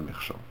v'das laharim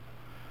michshol.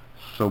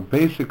 So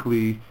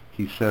basically,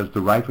 he says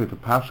the right way to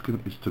paskin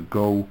is to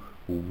go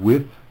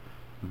with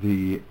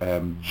the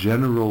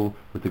general,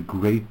 with the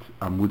great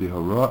Amudei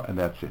Hora, and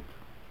that's it.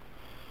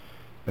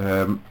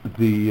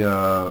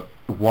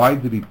 Why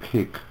did he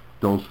pick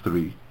those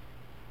 3?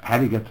 How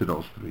did he get to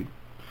those 3?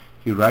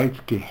 He writes,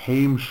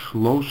 Geheim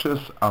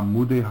Shloshes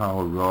Amudei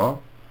HaHora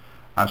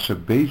Asher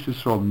Beis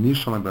Yisrael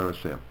Nishal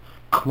Berasem.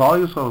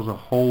 Klal Yisrael as a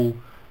whole,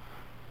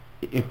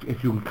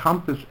 if you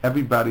encompass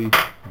everybody,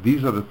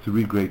 these are the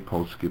 3 great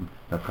poskim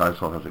that Klal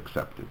Yisrael has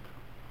accepted.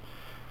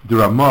 The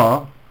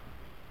Ramah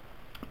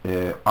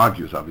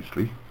argues,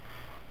 obviously.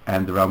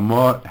 And the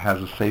Ramah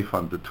has a seif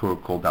on the Torah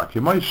called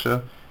Darkei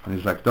Moshe, and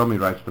his Akdami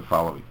writes the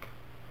following.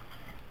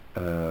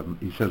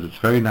 He says it's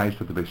very nice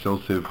that the Beis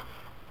Yosef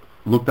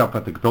looked up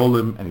at the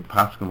Gdolim and he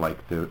passed him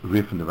like the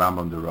Rif and the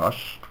Rambam and the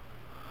Rosh.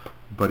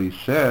 But he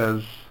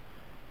says,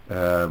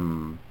 I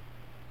don't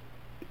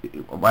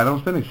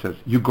understand, he says,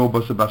 you go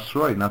Basa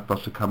Basroi, not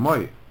Basa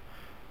Kamoi.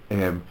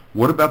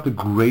 What about the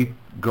great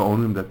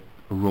Gaonim that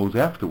arose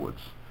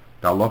afterwards?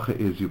 The halacha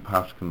is you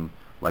pass him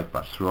like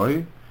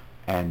Basroi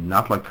and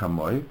not like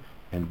Kamoi,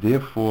 and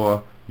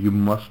therefore you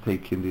must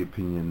take in the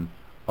opinion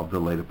of the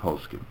later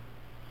poskim.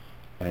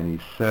 And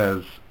he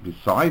says,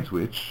 besides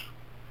which,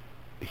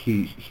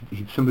 he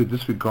simply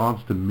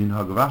disregards the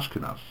minhag of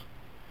Ashkenaz,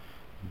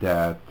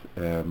 that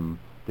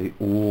they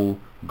all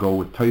go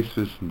with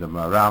Tosfos and the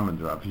Maram and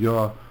the Rav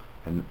Yah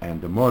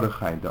and the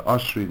Mordechai and the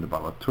Ashri and the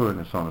Balatur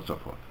and so on and so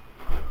forth.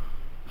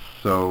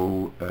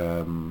 So,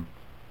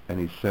 and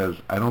he says,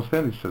 I don't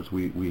understand, he says,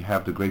 we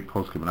have the great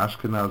poskim in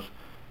Ashkenaz,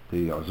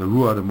 the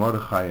Zarua, the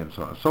Mordechai, and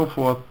so on and so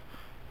forth,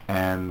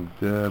 and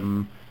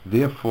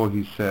therefore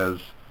he says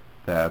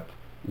that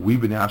we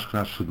Bnei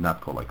Ashkenaz should not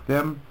go like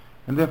them,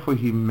 and therefore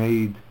he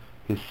made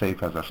his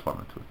seif as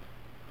Ashlamah to it.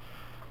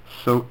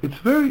 So it's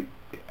very,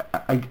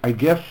 I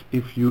guess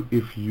if you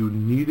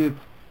needed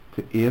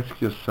to ask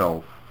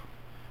yourself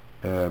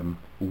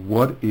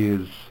what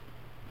is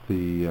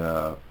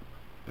the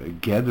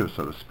gather,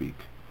 so to speak,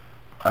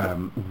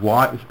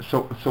 why?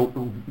 So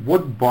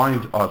what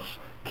binds us?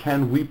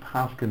 Can we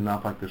paskin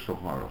not like the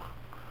Sh'ulchan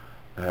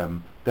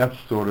Aruch? That's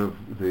sort of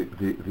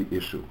the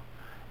issue,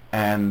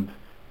 and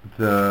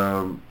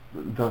the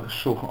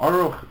Sh'ulchan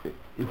Aruch,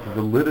 its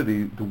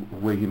validity, the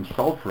way he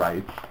himself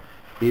writes,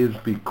 is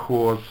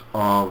because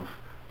of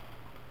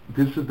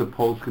this is the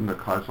poskim that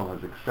Karsel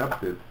has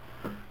accepted.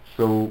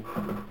 So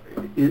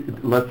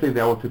let's say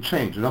that were to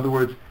change. In other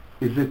words,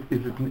 is it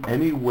in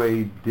any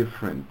way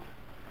different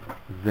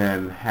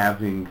than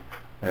having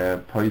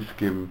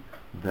poskim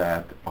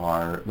that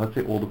are, let's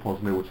say, all the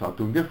poskim they would start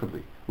doing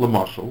differently?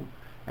 L'mashal,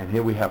 and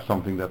here we have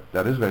something that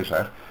is very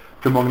shaykh,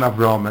 the Magen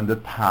Avram and the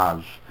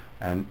Taz,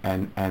 and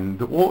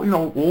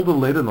all the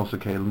later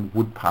Nosekalim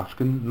would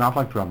paskin not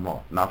like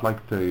Ramah, not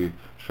like the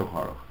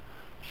Sh'ulchan Aruch.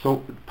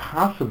 So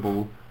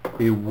possible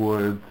it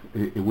would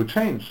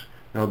change.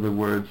 In other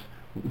words,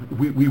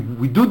 we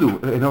do.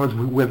 In other words,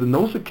 where the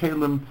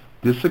Nosekalim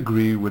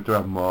disagree with the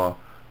Ramah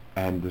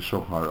and the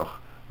Sh'ulchan Aruch,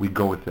 we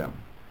go with them.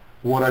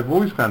 What I've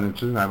always found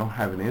interesting, I don't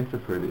have an answer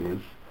for it,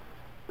 is,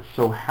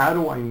 so how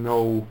do I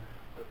know,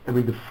 I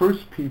mean, the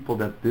first people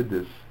that did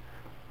this,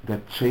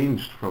 that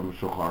changed from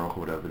Sh'ulchan Aruch,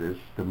 whatever it is,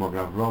 the Magen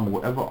Avram,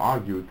 whoever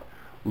argued,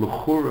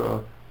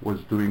 L'chura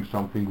was doing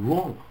something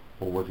wrong,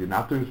 or was he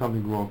not doing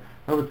something wrong?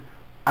 In other words,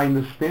 I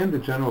understand the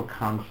general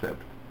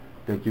concept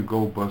that you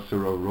go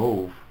Basar or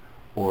Rov,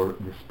 or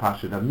this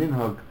Pashad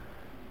HaMinhag,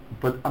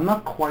 but I'm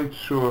not quite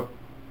sure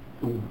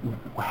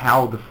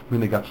how the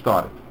minhag got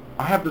started.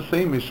 I have the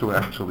same issue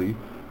actually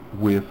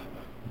with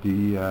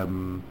the,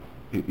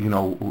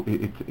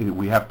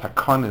 we have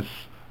takanis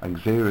and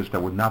gzeres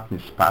that were not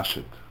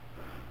nispashit,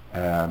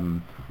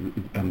 and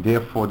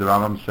therefore the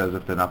Rambam says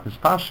if they're not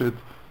nispashit,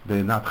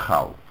 they're not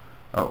chal,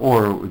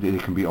 or they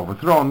can be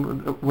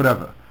overthrown,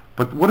 whatever.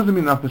 But what does it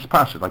mean not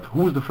nispashit? Like,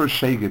 who was the first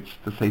shegitz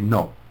to say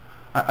no?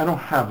 I don't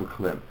have a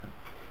clear.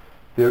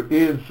 There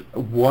is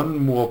one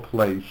more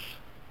place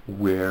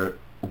where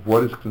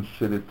what is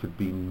considered to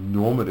be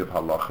normative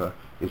halacha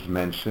is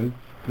mentioned.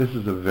 This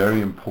is a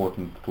very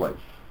important place.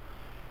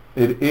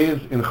 It is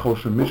in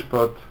Choshen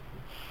Mishpat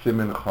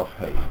Siman Chaf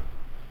Hey.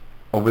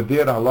 Over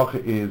there the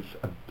halacha is,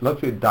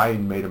 let's say a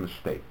dayan made a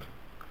mistake.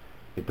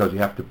 Does he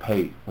have to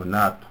pay or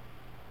not?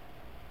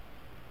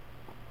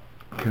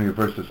 Can he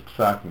reverse his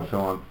psak and so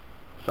on?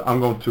 So I'm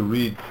going to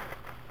read,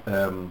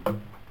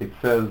 it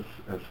says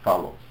as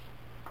follows.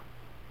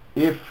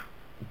 If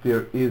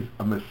there is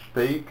a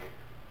mistake,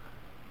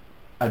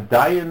 a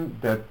dayan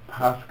that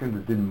paskins the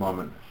din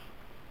mominus,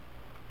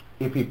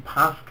 if he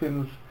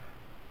paskins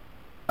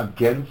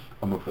against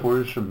a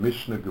mefurish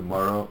Mishnah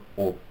Gemara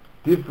or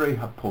divrei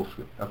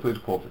haposkim, that's what he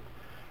calls it,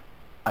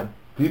 a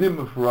dinim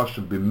mefurish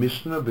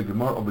b'mishnah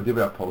b'gemara or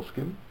b'divrei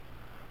haposkim,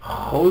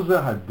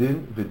 choza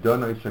hadin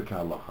v'dona isa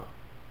kehalacha.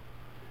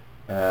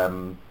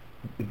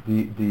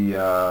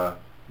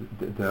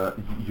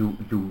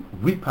 You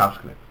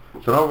repaskin it.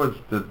 So in other words,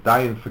 the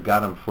dayan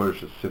forgot him for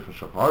Sifra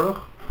Sh'ulchan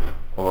Aruch,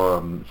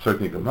 or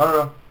certainly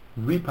Gemara,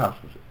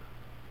 repaskins it.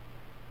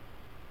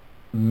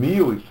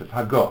 Miu, he says,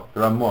 Hago, the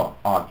Ramah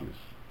argues.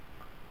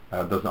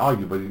 Doesn't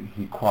argue, but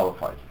he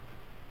qualifies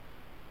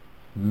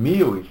it.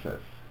 Miu, he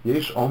says,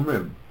 Yesh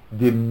Omrim,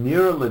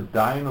 Dimnira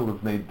L'dayan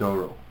L'vnei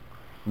Doro,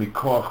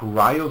 Mikoach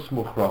Rayos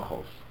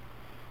Muchrachos,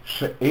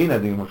 She'ena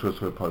Ding Moshus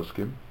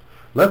Poskim.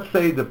 Let's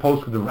say the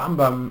poskim, the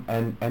Rambam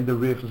and the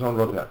Rif and so on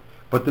wrote that.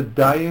 But the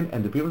dayan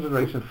and the people's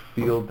generation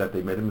feel that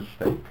they made a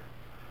mistake.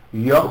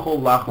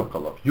 Yachol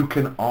lachol, you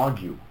can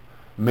argue.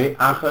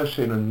 Me'acha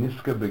she'no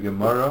niska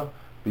be'gemara,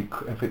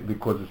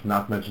 because it's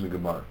not mentioned in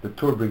Gemara. The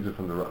Torah brings it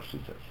from the Rosh, he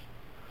says.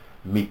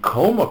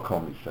 Mikol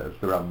makom, he says,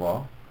 the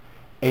Ramah,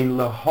 Ein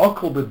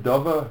lahakol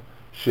bedava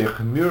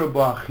shechmir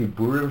ba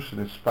chiburim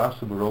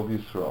shenispasu b'rov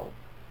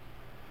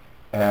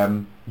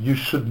Yisrael. You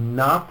should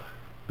not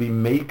be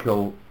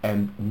makel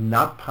and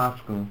not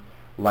paskin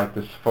like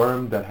the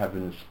sperm that have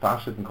been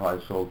spashed in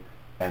Klal Yisrael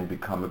and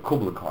become a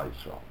kubla in Klal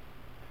Yisrael.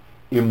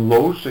 Im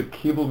lo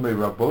shekibel me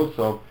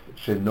rabosov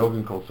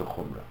shenogin kol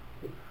sechumra.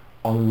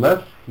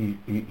 Unless he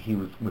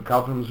was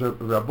mekal from his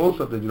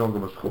rabosov, that you don't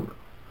give us chumra.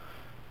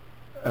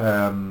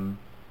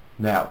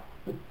 Now,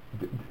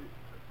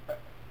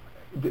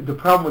 the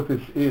problem with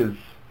this is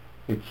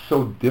it's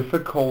so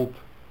difficult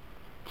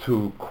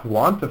to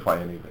quantify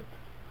any of it.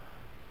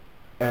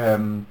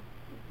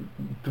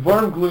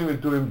 Dvarim Gluyim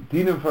Vidurim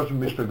Dinim First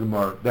Mishnah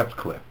Gemara, that's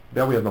clear.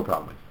 That we have no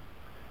problem with.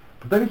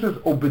 But then he says,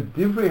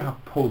 Obedivrei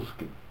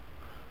HaPoskim.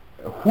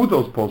 Who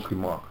those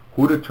poskim are?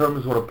 Who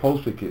determines what a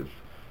posik is?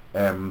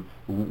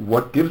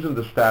 What gives him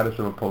the status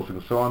of a posik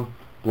and so on?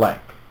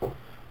 Blank.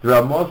 The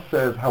Ramos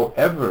says,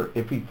 however,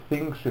 if he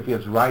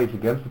has rights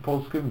against the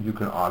poskim, you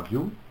can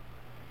argue.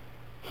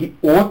 He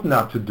ought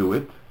not to do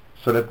it,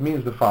 so that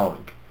means the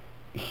following.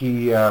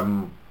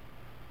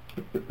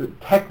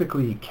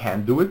 Technically he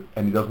can do it,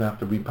 and he doesn't have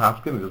to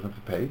repaskin, he doesn't have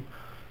to pay.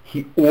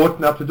 He ought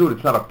not to do it.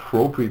 It's not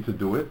appropriate to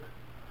do it,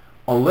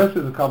 unless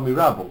it's a kalmi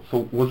rabble.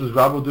 So was his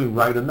rabble doing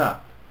right or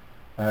not?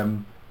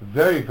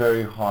 Very,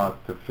 very hard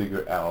to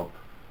figure out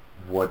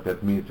what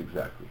that means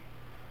exactly.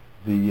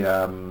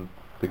 The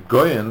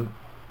Goyen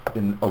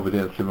over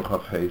there in Simcha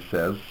Hay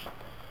says,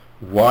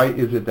 why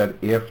is it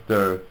that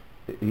after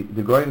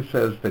the Goyen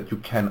says that you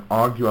can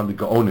argue on the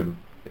Gaonim,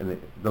 and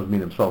it doesn't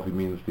mean himself, he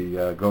means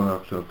the Gaon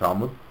of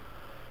Talmud.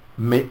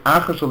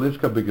 Me'achas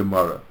aliska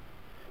begemara,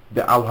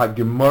 the al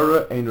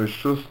hagemara ein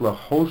reshus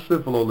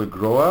lahosef lo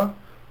legroa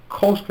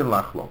kolsken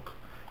lachlok.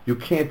 You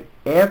can't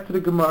add to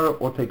the Gemara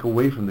or take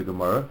away from the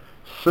Gemara,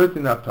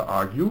 certainly not to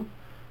argue.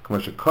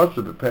 Which is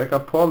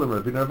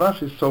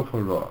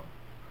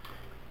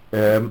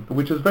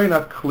very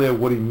not clear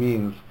what he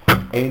means.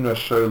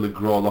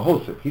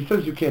 He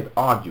says you can't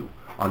argue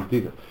on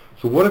Dina.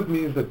 So what it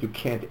means that you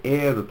can't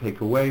add or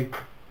take away,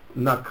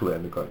 not clear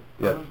in the Goyen.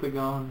 Yes. Doesn't the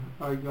Gaon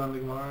argue on the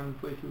Gemara in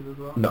places as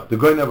well? No, the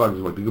Goyen never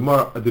argues on the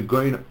Gemara. The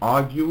Goyen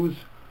argues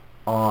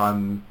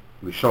on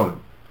Rishonim,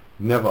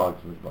 never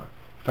argues on the Gemara.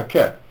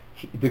 Faket.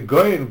 The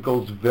Goyen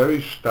goes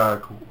very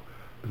stark.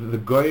 The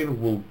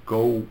Goyen will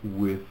go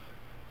with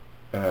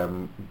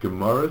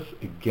Gemaras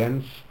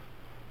against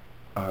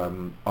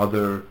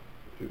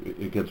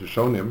against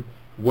Rishonim.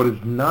 What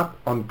is not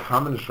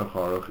uncommon in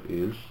Sh'HaTorah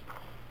is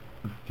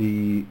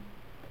the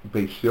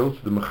Beis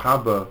Yosef, the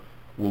Mechaba,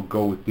 will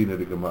go with Dina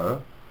the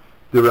Gemara.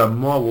 The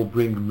Ramah will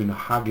bring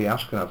Minhage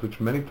Ashkenaz, which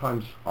many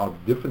times are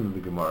different than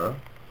the Gemara,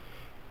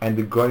 and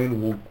the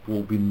Goyen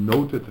will be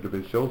noted to the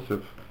Beis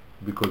Yosef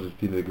because it's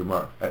Dina the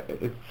Gemara.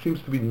 It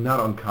seems to be not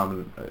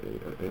uncommon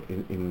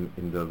in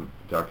the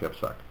Dark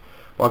Yapsak.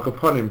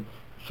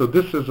 So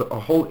this is a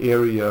whole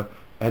area,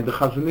 and the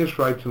Chazon Ish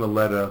writes in a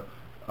letter,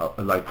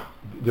 the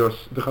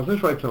Chazon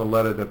Ish writes in a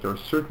letter that there are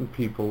certain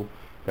people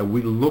that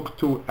we look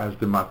to as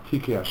the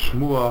Matike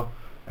Ashmua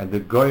and the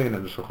Goyen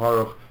and the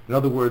Sh'HaTorah. In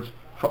other words,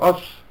 for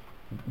us,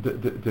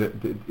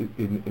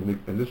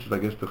 and this is, I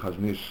guess, the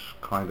Chazon Ish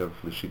kind of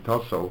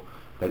l'shitaso,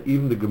 that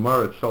even the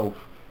Gemara itself,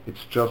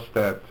 it's just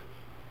that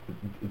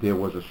there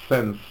was a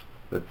sense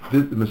that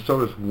the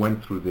Masoros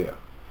went through there,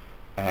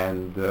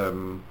 and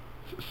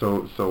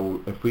so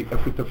if we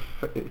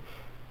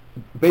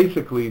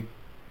basically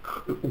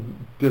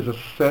there's a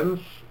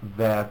sense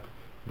that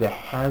there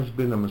has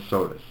been a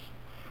Masoros,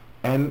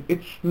 and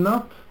it's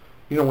not,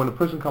 when a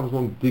person comes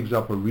along, digs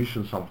up a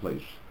Rishon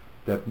someplace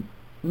that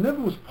never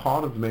was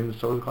part of the main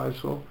Masoros Klal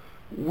Yisrael.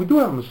 We do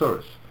have a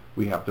Masoros.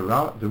 We have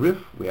the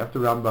Rif, we have the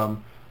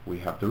Rambam, we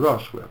have the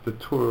Rosh, we have the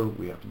Tur,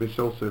 we have the Beis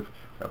Yosef, we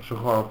have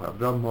Sh'HaTorah, we have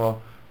Ramah.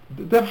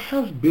 There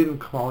has been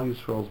Klal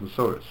Yisrael's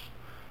Masoros.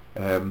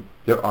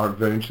 There are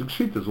very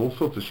interesting shittas, all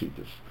sorts of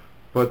shittas,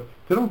 but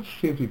they don't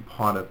seem to be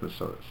part of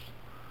Masoros.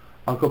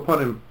 Al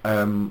Kopanim,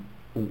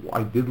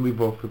 I did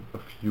leave off a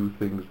few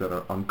things that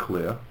are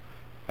unclear,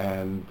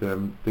 and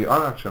they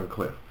are actually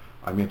unclear.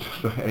 I mean,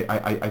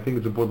 I think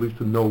it's important at least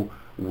to know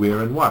where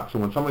and what. So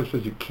when somebody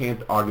says you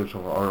can't argue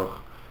Sh'HaTorah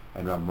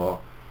and Ramah,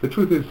 the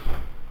truth is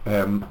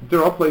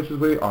there are places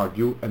where they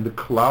argue, and the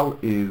klal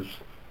is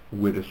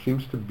where there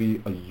seems to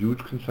be a huge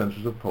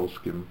consensus of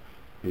poskim.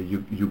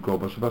 You go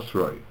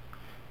basroi.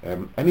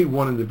 Any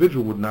one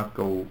individual would not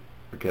go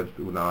against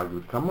it, would not argue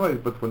with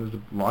Kamoy, but when there's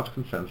a large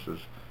consensus,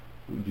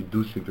 you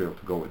do seem to be able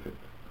to go with it.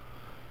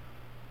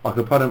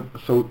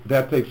 So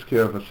that takes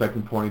care of a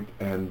second point,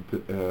 and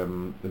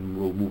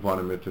we'll move on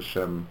in Mitzvah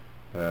Shem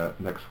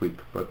next week.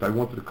 But I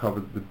wanted to cover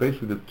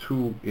basically the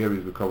two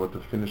areas we covered to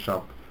finish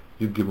up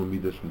Yud Gimel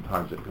Middos and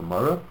times at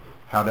Gemara,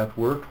 how that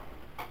worked,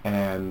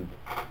 and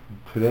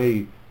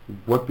today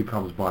what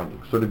becomes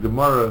binding. So the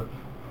Gemara,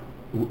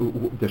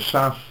 the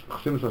Shas,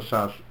 Chassidus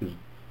Shas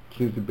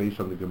seems to be based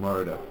on the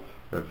Gemara that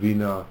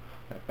Ravina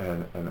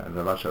and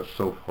Rav Asher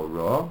Sof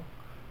Hora,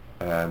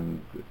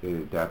 and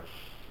that's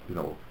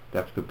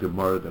the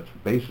Gemara, that's the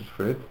basis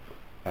for it.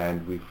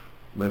 And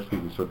last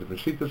week we saw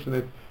different shittas in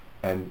it,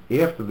 and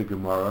after the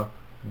Gemara,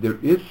 there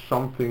is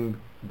something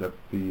that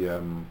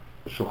the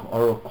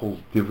Sh'HaTorah calls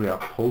Divrei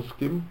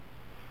Poskim,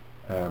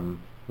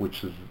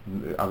 which is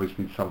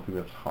obviously something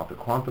that's hard to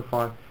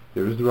quantify.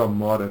 There is the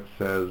Ramah that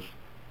says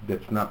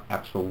that's not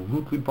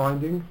absolutely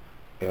binding,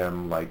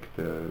 like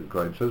the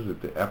guide says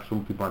that the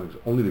absolutely binding is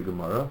only the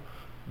Gemara,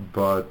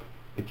 but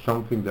it's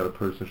something that a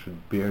person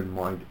should bear in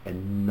mind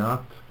and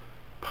not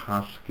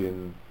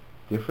paskin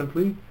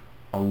differently,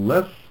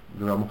 unless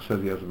the Ramah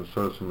says he has a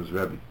Masorah from his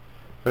Rebbe.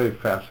 Very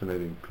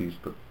fascinating piece,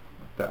 but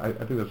I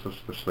think that's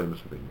just the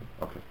shleimus of it.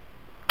 Okay.